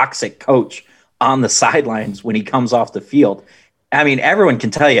have a toxic coach on the sidelines when he comes off the field. I mean, everyone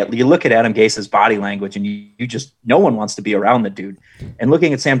can tell you, you look at Adam Gase's body language and you just, no one wants to be around the dude. And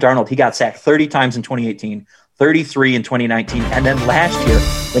looking at Sam Darnold, he got sacked 30 times in 2018, 33 in 2019. And then last year,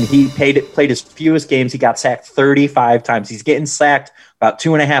 when he played his fewest games, he got sacked 35 times. He's getting sacked about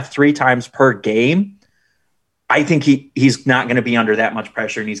 2.5, 3 times per game. I think he's not going to be under that much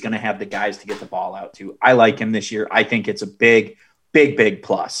pressure, and he's going to have the guys to get the ball out to. I like him this year. I think it's a big, big, big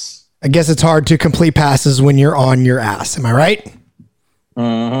plus. I guess it's hard to complete passes when you're on your ass. Am I right?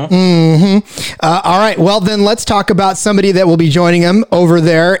 Mm-hmm. Mm-hmm. All right. Well, then let's talk about somebody that will be joining him over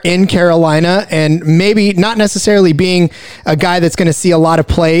there in Carolina, and maybe not necessarily being a guy that's going to see a lot of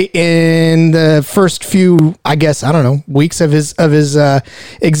play in the first few, I guess, I don't know, weeks of his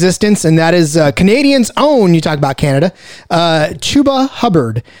existence. And that is Canadians' own, you talk about Canada, Chuba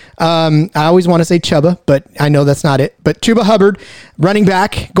Hubbard. I always want to say Chuba, but I know that's not it. But Chuba Hubbard, running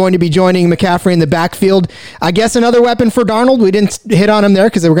back, going to be joining McCaffrey in the backfield. I guess another weapon for Darnold. We didn't hit on him there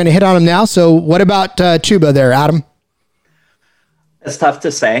because we're going to hit on him now. So what about Chuba there, Adam? It's tough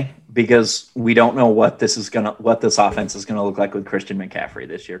to say because we don't know what this offense is going to look like with Christian McCaffrey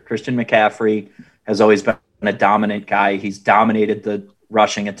this year. Christian McCaffrey has always been a dominant guy. He's dominated the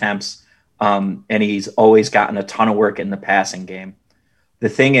rushing attempts, and he's always gotten a ton of work in the passing game. The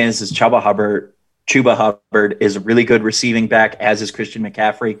thing is Chuba Hubbard is a really good receiving back, as is Christian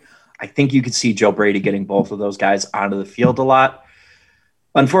McCaffrey. I think you could see Joe Brady getting both of those guys onto the field a lot.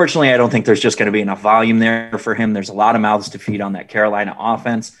 Unfortunately, I don't think there's just going to be enough volume there for him. There's a lot of mouths to feed on that Carolina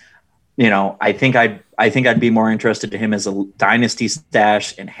offense. You know, I think I'd be more interested in him as a dynasty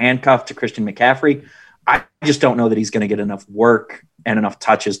stash and handcuff to Christian McCaffrey. I just don't know that he's going to get enough work and enough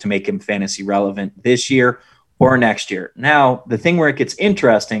touches to make him fantasy relevant this year or next year. Now, the thing where it gets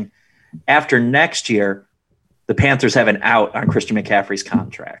interesting, after next year, the Panthers have an out on Christian McCaffrey's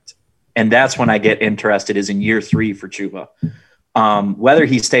contract. And that's when I get interested, is in year 3 for Chuba. Whether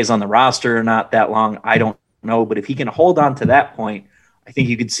he stays on the roster or not that long, I don't know. But if he can hold on to that point, I think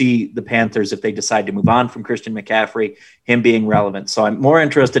you could see the Panthers, if they decide to move on from Christian McCaffrey, him being relevant. So I'm more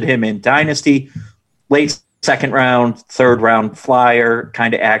interested in him in dynasty, late second round, third round flyer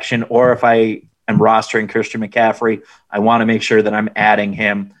kind of action. Or if I am rostering Christian McCaffrey, I want to make sure that I'm adding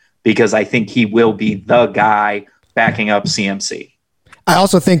him because I think he will be the guy backing up CMC. I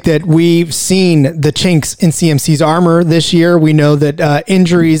also think that we've seen the chinks in CMC's armor this year. We know that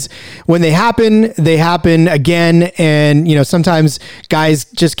injuries, when they happen again. And, you know, sometimes guys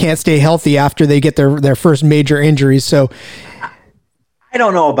just can't stay healthy after they get their first major injuries. So I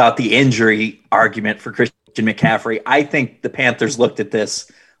don't know about the injury argument for Christian McCaffrey. I think the Panthers looked at this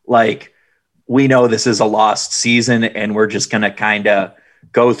like, we know this is a lost season and we're just going to kind of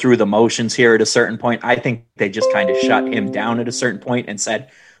go through the motions here at a certain point. I think they just kind of shut him down at a certain point and said,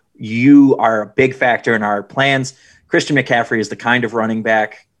 you are a big factor in our plans. Christian McCaffrey is the kind of running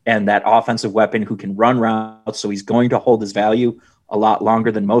back and that offensive weapon who can run routes. So he's going to hold his value a lot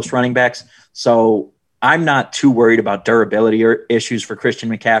longer than most running backs. So I'm not too worried about durability or issues for Christian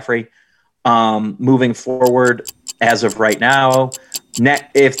McCaffrey. Moving forward, as of right now,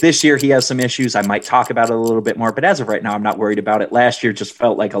 if this year he has some issues, I might talk about it a little bit more. But as of right now, I'm not worried about it. Last year just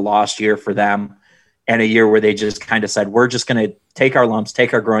felt like a lost year for them, and a year where they just kind of said, we're just going to take our lumps,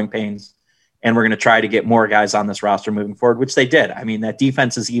 take our growing pains, and we're going to try to get more guys on this roster moving forward, which they did. I mean, that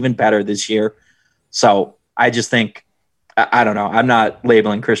defense is even better this year. So I just think, I don't know, I'm not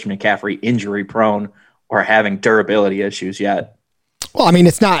labeling Christian McCaffrey injury prone or having durability issues yet. Well, I mean,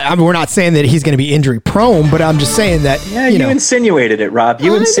 it's not. I mean, we're not saying that he's going to be injury prone, but I'm just saying that. Yeah, you insinuated it, Rob.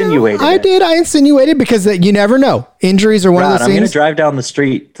 You insinuated it. I did. I insinuated because you never know. Injuries are one of those things. I'm going to drive down the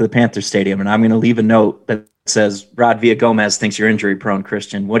street to the Panther Stadium, and I'm going to leave a note that says, Rod Villagomez thinks you're injury prone,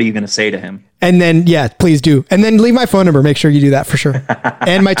 Christian. What are you going to say to him? And then, yeah, please do. And then leave my phone number. Make sure you do that for sure.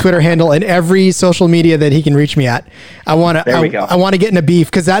 And my Twitter handle and every social media that he can reach me at. I want to. There we go. I want to get in a beef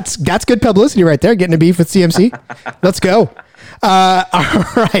because that's good publicity right there. Getting a beef with CMC. Let's go. All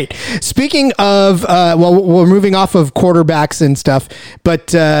right. Speaking of, well, we're moving off of quarterbacks and stuff,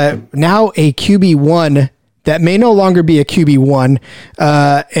 but now a QB1 that may no longer be a QB1.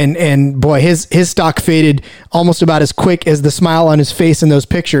 And boy, his stock faded almost about as quick as the smile on his face in those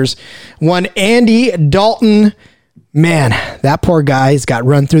pictures. One Andy Dalton. Man, that poor guy's got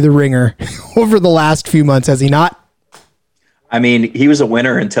run through the ringer over the last few months, has he not? I mean, he was a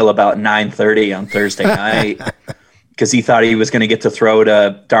winner until about 9:30 on Thursday night. Because he thought he was going to get to throw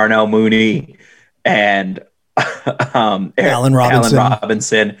to Darnell Mooney and Allen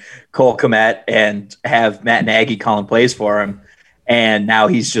Robinson, Cole Kmet, and have Matt Nagy calling plays for him. And now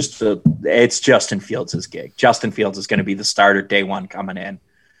he's it's Justin Fields' gig. Justin Fields is going to be the starter day one coming in.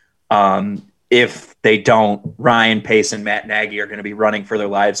 If they don't, Ryan Pace and Matt Nagy are going to be running for their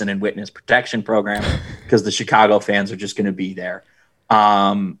lives in a witness protection program because the Chicago fans are just going to be there.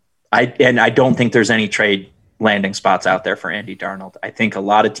 I don't think there's any trade landing spots out there for Andy Darnold. I think a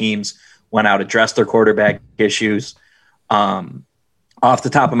lot of teams went out, addressed their quarterback issues. Off the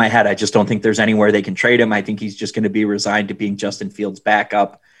top of my head, I just don't think there's anywhere they can trade him. I think he's just going to be resigned to being Justin Fields'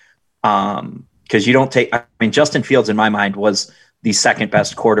 backup. Because Justin Fields in my mind was the second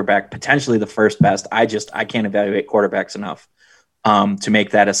best quarterback, potentially the first best. I can't evaluate quarterbacks enough to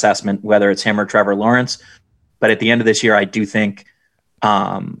make that assessment, whether it's him or Trevor Lawrence. But at the end of this year, I do think,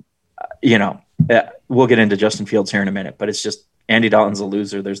 we'll get into Justin Fields here in a minute, but it's just Andy Dalton's a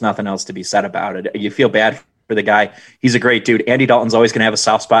loser. There's nothing else to be said about it. You feel bad for the guy. He's a great dude. Andy Dalton's always going to have a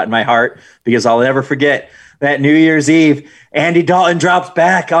soft spot in my heart because I'll never forget that New Year's Eve, Andy Dalton drops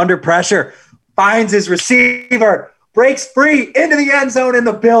back under pressure, finds his receiver, breaks free into the end zone, and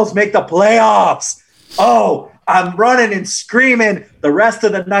the Bills make the playoffs. Oh, I'm running and screaming. The rest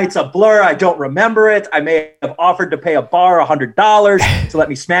of the night's a blur. I don't remember it. I may have offered to pay a bar $100 to let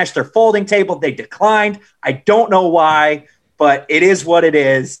me smash their folding table. They declined. I don't know why, but it is what it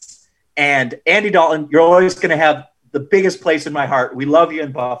is. And Andy Dalton, you're always going to have the biggest place in my heart. We love you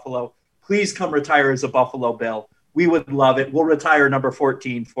in Buffalo. Please come retire as a Buffalo Bill. We would love it. We'll retire number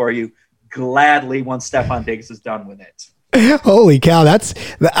 14 for you gladly once Stephon Diggs is done with it. Holy cow.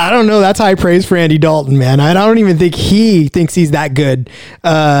 I don't know. That's high praise for Andy Dalton, man. I don't even think he thinks he's that good.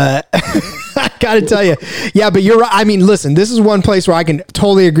 I got to tell you. Yeah, but you're right. I mean, listen, this is one place where I can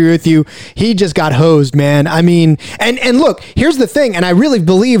totally agree with you. He just got hosed, man. I mean, and look, here's the thing. And I really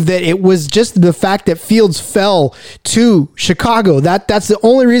believe that it was just the fact that Fields fell to Chicago. That's the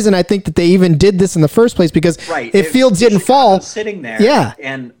only reason I think that they even did this in the first place, because if Fields didn't fall sitting there. Yeah.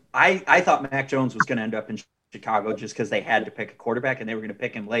 And I thought Mac Jones was going to end up in Chicago just because they had to pick a quarterback and they were going to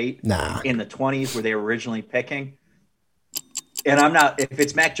pick him late in the 20s where they were originally picking. And if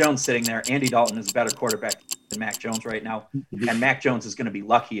it's Mac Jones sitting there, Andy Dalton is a better quarterback than Mac Jones right now. And Mac Jones is going to be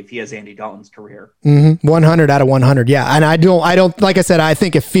lucky if he has Andy Dalton's career. 100 out of 100. Yeah. And I don't, like I said, I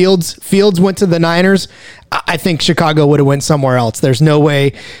think if Fields went to the Niners, I think Chicago would have went somewhere else. There's no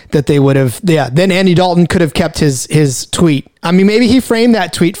way that they would have. Yeah. Then Andy Dalton could have kept his tweet. I mean, maybe he framed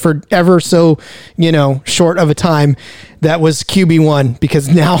that tweet for ever so, short of a time. That was QB1, because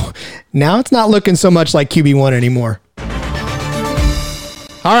now it's not looking so much like QB1 anymore.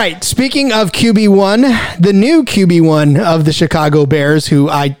 All right, speaking of QB1, the new QB1 of the Chicago Bears, who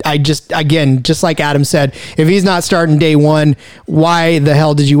I just like Adam said, if he's not starting day one, why the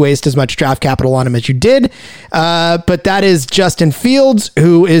hell did you waste as much draft capital on him as you did? But that is Justin Fields,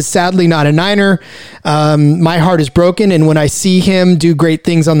 who is sadly not a Niner. My heart is broken, and when I see him do great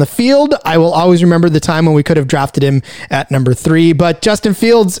things on the field, I will always remember the time when we could have drafted him at number 3. But Justin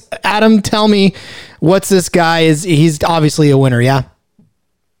Fields, Adam, tell me, what's this guy? He's obviously a winner, yeah?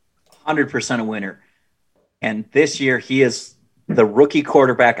 100% a winner. And this year, he is the rookie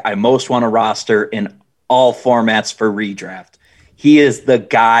quarterback I most want to roster in all formats for redraft. He is the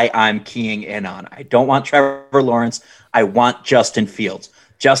guy I'm keying in on. I don't want Trevor Lawrence. I want Justin Fields.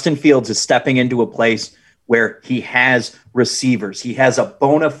 Justin Fields is stepping into a place where he has receivers. He has a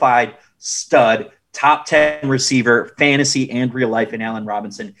bona fide stud top 10 receiver, fantasy and real life in Allen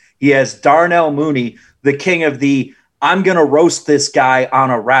Robinson. He has Darnell Mooney, the king of the I'm going to roast this guy on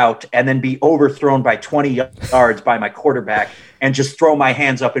a route and then be overthrown by 20 yards by my quarterback and just throw my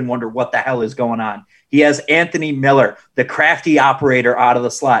hands up and wonder what the hell is going on. He has Anthony Miller, the crafty operator out of the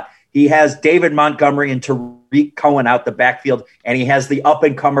slot. He has David Montgomery and Tariq Cohen out the backfield, and he has the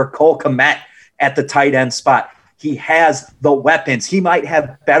up-and-comer Cole Kmet at the tight end spot. He has the weapons. He might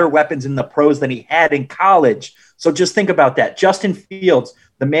have better weapons in the pros than he had in college. So just think about that. Justin Fields,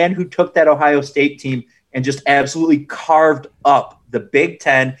 the man who took that Ohio State team and just absolutely carved up the Big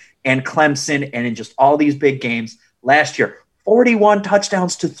Ten and Clemson and in just all these big games last year. 41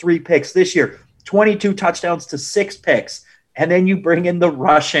 touchdowns to 3 picks this year, 22 touchdowns to 6 picks. And then you bring in the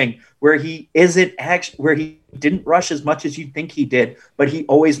rushing where he didn't rush as much as you think he did, but he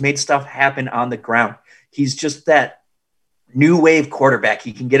always made stuff happen on the ground. He's just that new wave quarterback.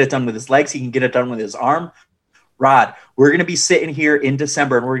 He can get it done with his legs. He can get it done with his arm. Rod, we're going to be sitting here in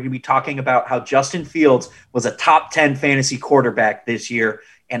December and we're going to be talking about how Justin Fields was a top 10 fantasy quarterback this year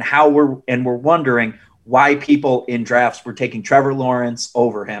and how we're wondering why people in drafts were taking Trevor Lawrence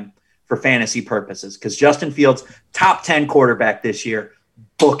over him for fantasy purposes. Because Justin Fields, top 10 quarterback this year,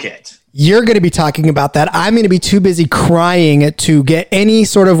 book it. You're going to be talking about that. I'm going to be too busy crying to get any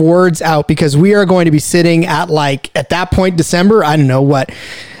sort of words out because we are going to be sitting at that point, December, I don't know what,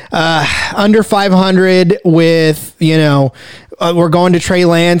 under 500 with, we're going to Trey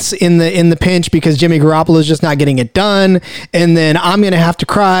Lance in the pinch because Jimmy Garoppolo is just not getting it done. And then I'm going to have to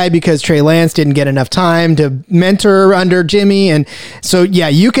cry because Trey Lance didn't get enough time to mentor under Jimmy. And so, yeah,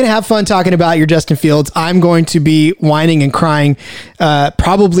 you can have fun talking about your Justin Fields. I'm going to be whining and crying,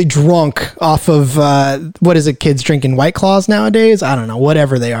 probably drunk off of, what is it, kids drinking White Claws nowadays? I don't know,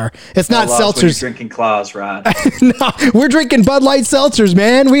 whatever they are. It's not seltzers. Drinking Claws, Rod. No, we're drinking Bud Light seltzers,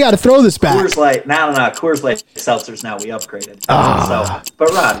 man. We got to throw this back. Coors Light. No. Coors Light seltzers now. We upgraded. But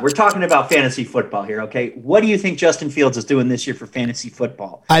Rod, we're talking about fantasy football here, okay? What do you think Justin Fields is doing this year for fantasy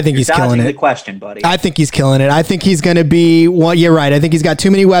football? I think he's killing it. The question, buddy. I think he's killing it. I think he's going to be. Well, you're right. I think he's got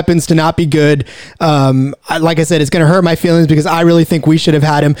too many weapons to not be good. Like I said, it's going to hurt my feelings because I really think we should have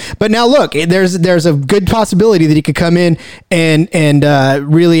had him. But now look, there's a good possibility that he could come in and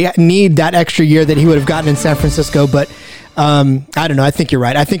really need that extra year that he would have gotten in San Francisco. But I don't know. I think you're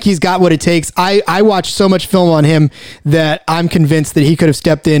right. I think he's got what it takes. I watched so much film on him that I'm convinced that he could have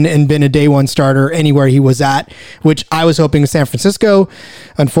stepped in and been a day one starter anywhere he was at, which I was hoping in San Francisco.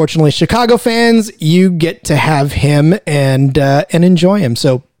 Unfortunately, Chicago fans, you get to have him and enjoy him.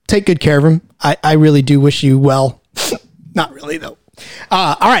 So take good care of him. I really do wish you well. Not really though.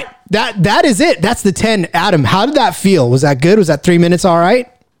 All right. That is it. That's the 10. Adam, how did that feel? Was that good? Was that 3 minutes? All right.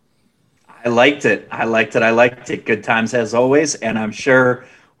 I liked it. Good times as always. And I'm sure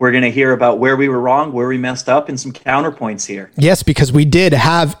we're going to hear about where we were wrong, where we messed up, and some counterpoints here. Yes, because we did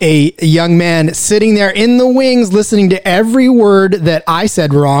have a young man sitting there in the wings listening to every word that I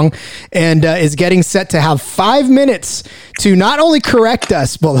said wrong and is getting set to have 5 minutes to not only correct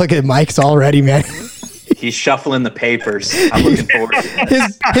us, but look at Mike's already, man. He's shuffling the papers. I'm looking forward to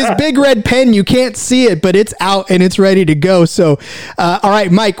it. His big red pen, you can't see it, but it's out and it's ready to go. So, all right,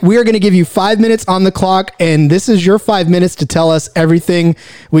 Mike, we are going to give you 5 minutes on the clock, and this is your 5 minutes to tell us everything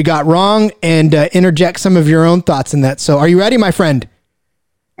we got wrong and interject some of your own thoughts in that. So are you ready, my friend?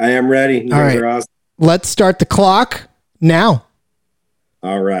 I am ready. All right. Awesome. Let's start the clock now.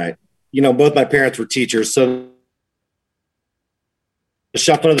 All right. Both my parents were teachers, so the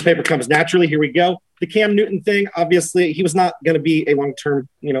shuffling of the paper comes naturally. Here we go. The Cam Newton thing, obviously, he was not going to be a long-term,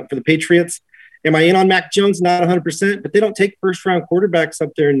 for the Patriots. Am I in on Mac Jones? Not 100%, but they don't take first-round quarterbacks up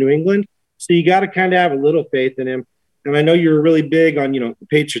there in New England, so you got to kind of have a little faith in him. And I know you're really big on, the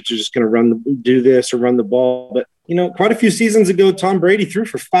Patriots are just going to do this or run the ball, but quite a few seasons ago, Tom Brady threw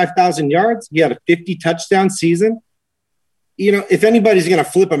for 5,000 yards. He had a 50-touchdown season. If anybody's going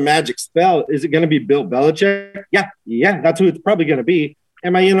to flip a magic spell, is it going to be Bill Belichick? Yeah, that's who it's probably going to be.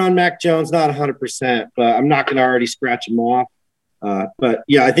 Am I in on Mac Jones? Not 100%, but I'm not going to already scratch him off. But,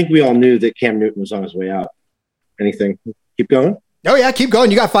 yeah, I think we all knew that Cam Newton was on his way out. Anything? Keep going? Oh, yeah, keep going.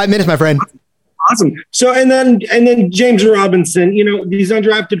 You got 5 minutes, my friend. Awesome. So, and then James Robinson, these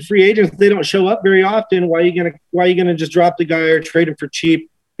undrafted free agents, they don't show up very often. Why are you gonna just drop the guy or trade him for cheap?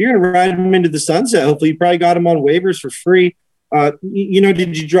 You're going to ride him into the sunset. Hopefully you probably got him on waivers for free. Did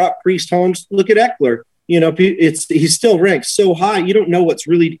you drop Priest Holmes? Look at Eckler. He's still ranked so high. You don't know what's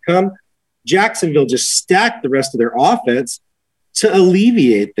really to come. Jacksonville just stacked the rest of their offense to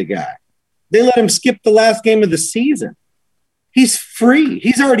alleviate the guy. They let him skip the last game of the season. He's free.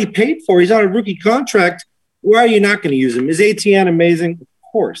 He's already paid for. He's on a rookie contract. Why are you not going to use him? Is ATN amazing?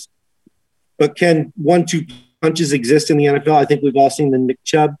 Of course. but can 1-2 punches exist in the NFL? I think we've all seen the Nick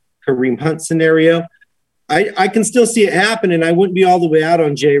Chubb, Kareem Hunt scenario. I can still see it happen, and I wouldn't be all the way out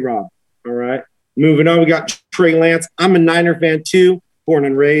on J-Rob. All right. Moving on, we got Trey Lance. I'm a Niner fan too, born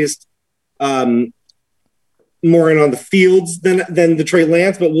and raised. More in on the fields than the Trey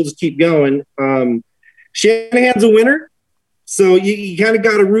Lance, but we'll just keep going. Shanahan's a winner, so you kind of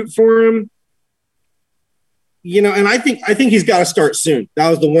got to root for him. And I think he's got to start soon. That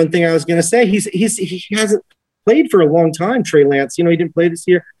was the one thing I was going to say. He hasn't played for a long time, Trey Lance. He didn't play this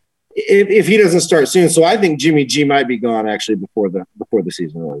year. If he doesn't start soon, so I think Jimmy G might be gone actually before the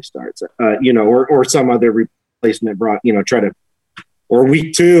season really starts. Or some other replacement brought. Or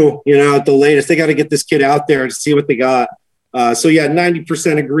week 2, at the latest. They got to get this kid out there to see what they got.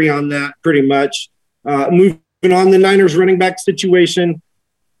 90% agree on that pretty much. Moving on, the Niners running back situation.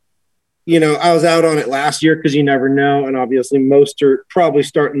 I was out on it last year because you never know. And obviously Mostert probably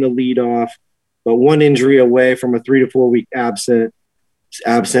starting the lead off, but one injury away from a 3 to 4 week absence.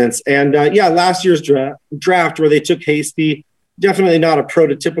 And last year's draft where they took Hasty, definitely not a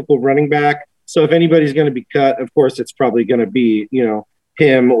prototypical running back. So if anybody's going to be cut, of course, it's probably going to be,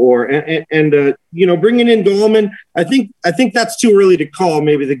 him or bringing in Gallman. I think that's too early to call.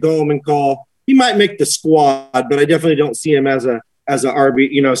 Maybe the Gallman call. He might make the squad, but I definitely don't see him as a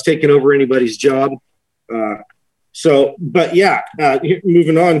RB. As taking over anybody's job. Moving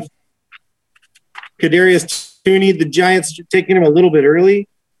on. Kadarius Toney, the Giants taking him a little bit early.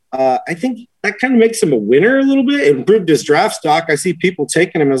 I think that kind of makes him a winner a little bit. It improved his draft stock. I see people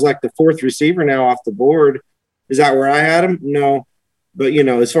taking him as like the 4th receiver now off the board. Is that where I had him? No. But,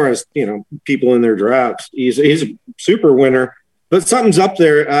 as far as, people in their drafts, he's a super winner. But something's up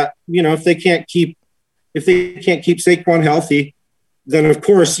there. If they can't keep Saquon healthy, then, of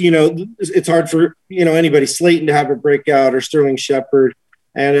course, it's hard for, anybody, Slayton to have a breakout or Sterling Shepard.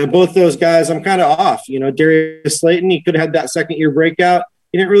 And both those guys, I'm kind of off. Darius Slayton, he could have had that second-year breakout.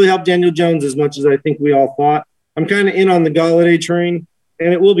 He didn't really help Daniel Jones as much as I think we all thought. I'm kind of in on the Golladay train,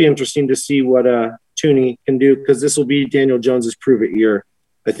 and it will be interesting to see what Toney can do because this will be Daniel Jones's prove-it year.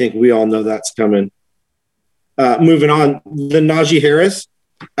 I think we all know that's coming. Moving on, the Najee Harris.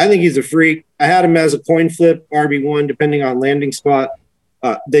 I think he's a freak. I had him as a coin flip, RB1, depending on landing spot.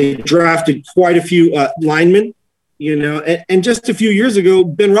 They drafted quite a few linemen. And just a few years ago,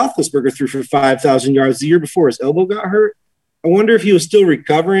 Ben Roethlisberger threw for 5,000 yards the year before his elbow got hurt. I wonder if he was still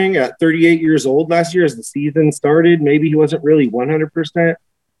recovering at 38 years old last year as the season started. Maybe he wasn't really 100%.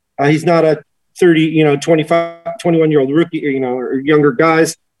 He's not a 25, 21-year-old rookie, or younger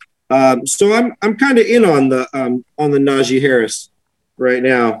guys. So I'm kind of in on the Najee Harris right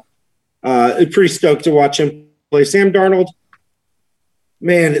now. Pretty stoked to watch him play. Sam Darnold,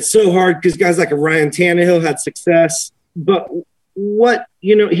 man, it's so hard because guys like a Ryan Tannehill had success, but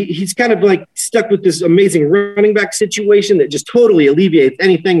he's kind of like stuck with this amazing running back situation that just totally alleviates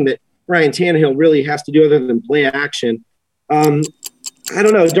anything that Ryan Tannehill really has to do other than play action. I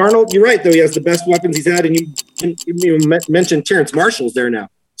don't know. Darnold, you're right, though. He has the best weapons he's had, and you mentioned Terrence Marshall's there now.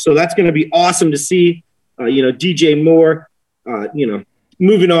 So that's going to be awesome to see. DJ Moore,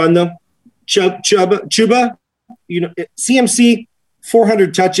 moving on, though. Chuba, CMC,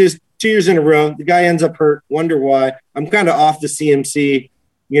 400 touches, 2 years in a row. The guy ends up hurt. Wonder why. I'm kind of off the CMC.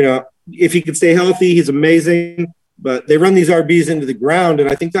 If he could stay healthy, he's amazing. But they run these RBs into the ground, and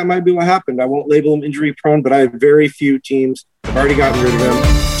I think that might be what happened. I won't label him injury prone, but I have very few teams already gotten rid of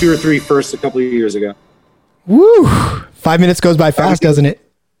them. 2 or 3 firsts a couple of years ago. Woo! 5 minutes goes by fast, doesn't it?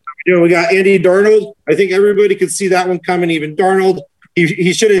 We got Andy Darnold. I think everybody could see that one coming. Even Darnold,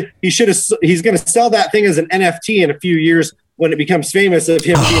 he's going to sell that thing as an NFT in a few years when it becomes famous of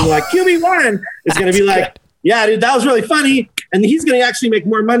him being like QB1 is going to be like, yeah, dude, that was really funny. And he's going to actually make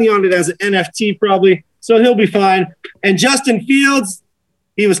more money on it as an NFT probably. So he'll be fine. And Justin Fields,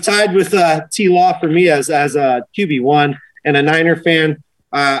 he was tied with T Law for me as a QB1 and a Niner fan.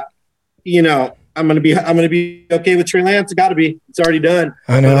 I'm gonna be okay with Trey Lance. It got to be. It's already done.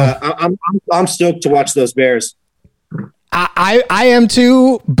 I know. But, I'm stoked to watch those Bears. I am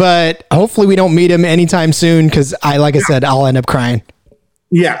too, but hopefully we don't meet him anytime soon because like I said, I'll end up crying.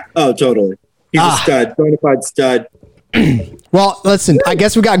 Yeah. Oh, totally. He's a stud, bona fide stud. Well, listen, I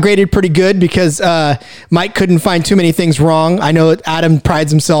guess we got graded pretty good because Mike couldn't find too many things wrong. I know Adam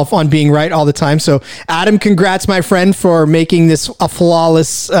prides himself on being right all the time. So, Adam, congrats, my friend, for making this a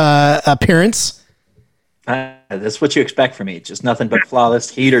flawless appearance. That's what you expect from me. Just nothing but flawless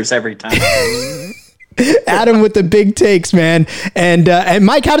heaters every time. Adam with the big takes, man. And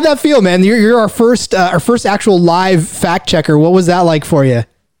Mike, how did that feel, man? You're our first actual live fact checker. What was that like for you?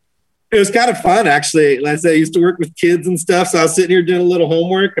 It was kind of fun, actually. Like I said, I used to work with kids and stuff, so I was sitting here doing a little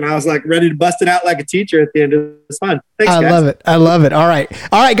homework, and I was like ready to bust it out like a teacher at the end. It was fun. Thanks, guys. I love it. All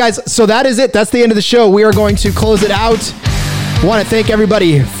right, guys. So that is it. That's the end of the show. We are going to close it out. I want to thank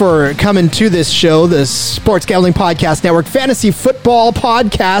everybody for coming to this show, the Sports Gambling Podcast Network Fantasy Football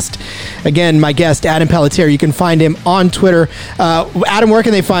Podcast. Again, my guest, Adam Pelletier. You can find him on Twitter. Adam, where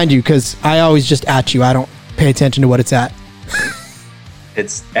can they find you? Because I always just at you. I don't pay attention to what it's at.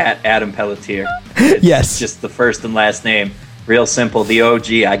 It's at Adam Pelletier. It's yes. Just the first and last name. Real simple. The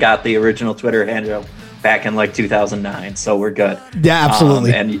OG. I got the original Twitter handle back in like 2009, so we're good. Yeah,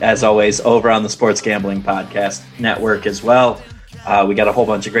 absolutely. And as always, over on the Sports Gambling Podcast Network as well. We got a whole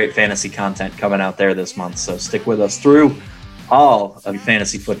bunch of great fantasy content coming out there this month, so stick with us through all of your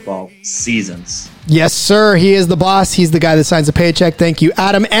fantasy football seasons. Yes, sir. He is the boss. He's the guy that signs a paycheck. Thank you,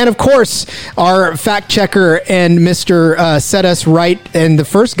 Adam. And, of course, our fact checker and Mr. Set Us Right and the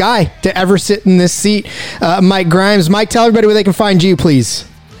first guy to ever sit in this seat, Mike Grimes. Mike, tell everybody where they can find you, please.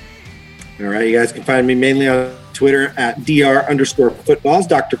 All right, you guys can find me mainly on Twitter at dr_footballs,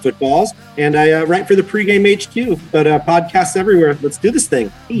 Dr. Footballs, and I write for the Pregame HQ, but podcasts everywhere. Let's do this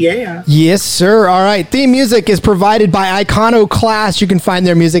thing. Yeah. Yes, sir. All right. Theme music is provided by Iconoclash. You can find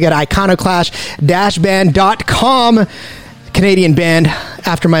their music at iconoclash-band.com. Canadian band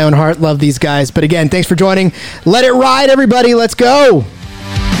after my own heart. Love these guys. But again, thanks for joining. Let it ride, everybody. Let's go.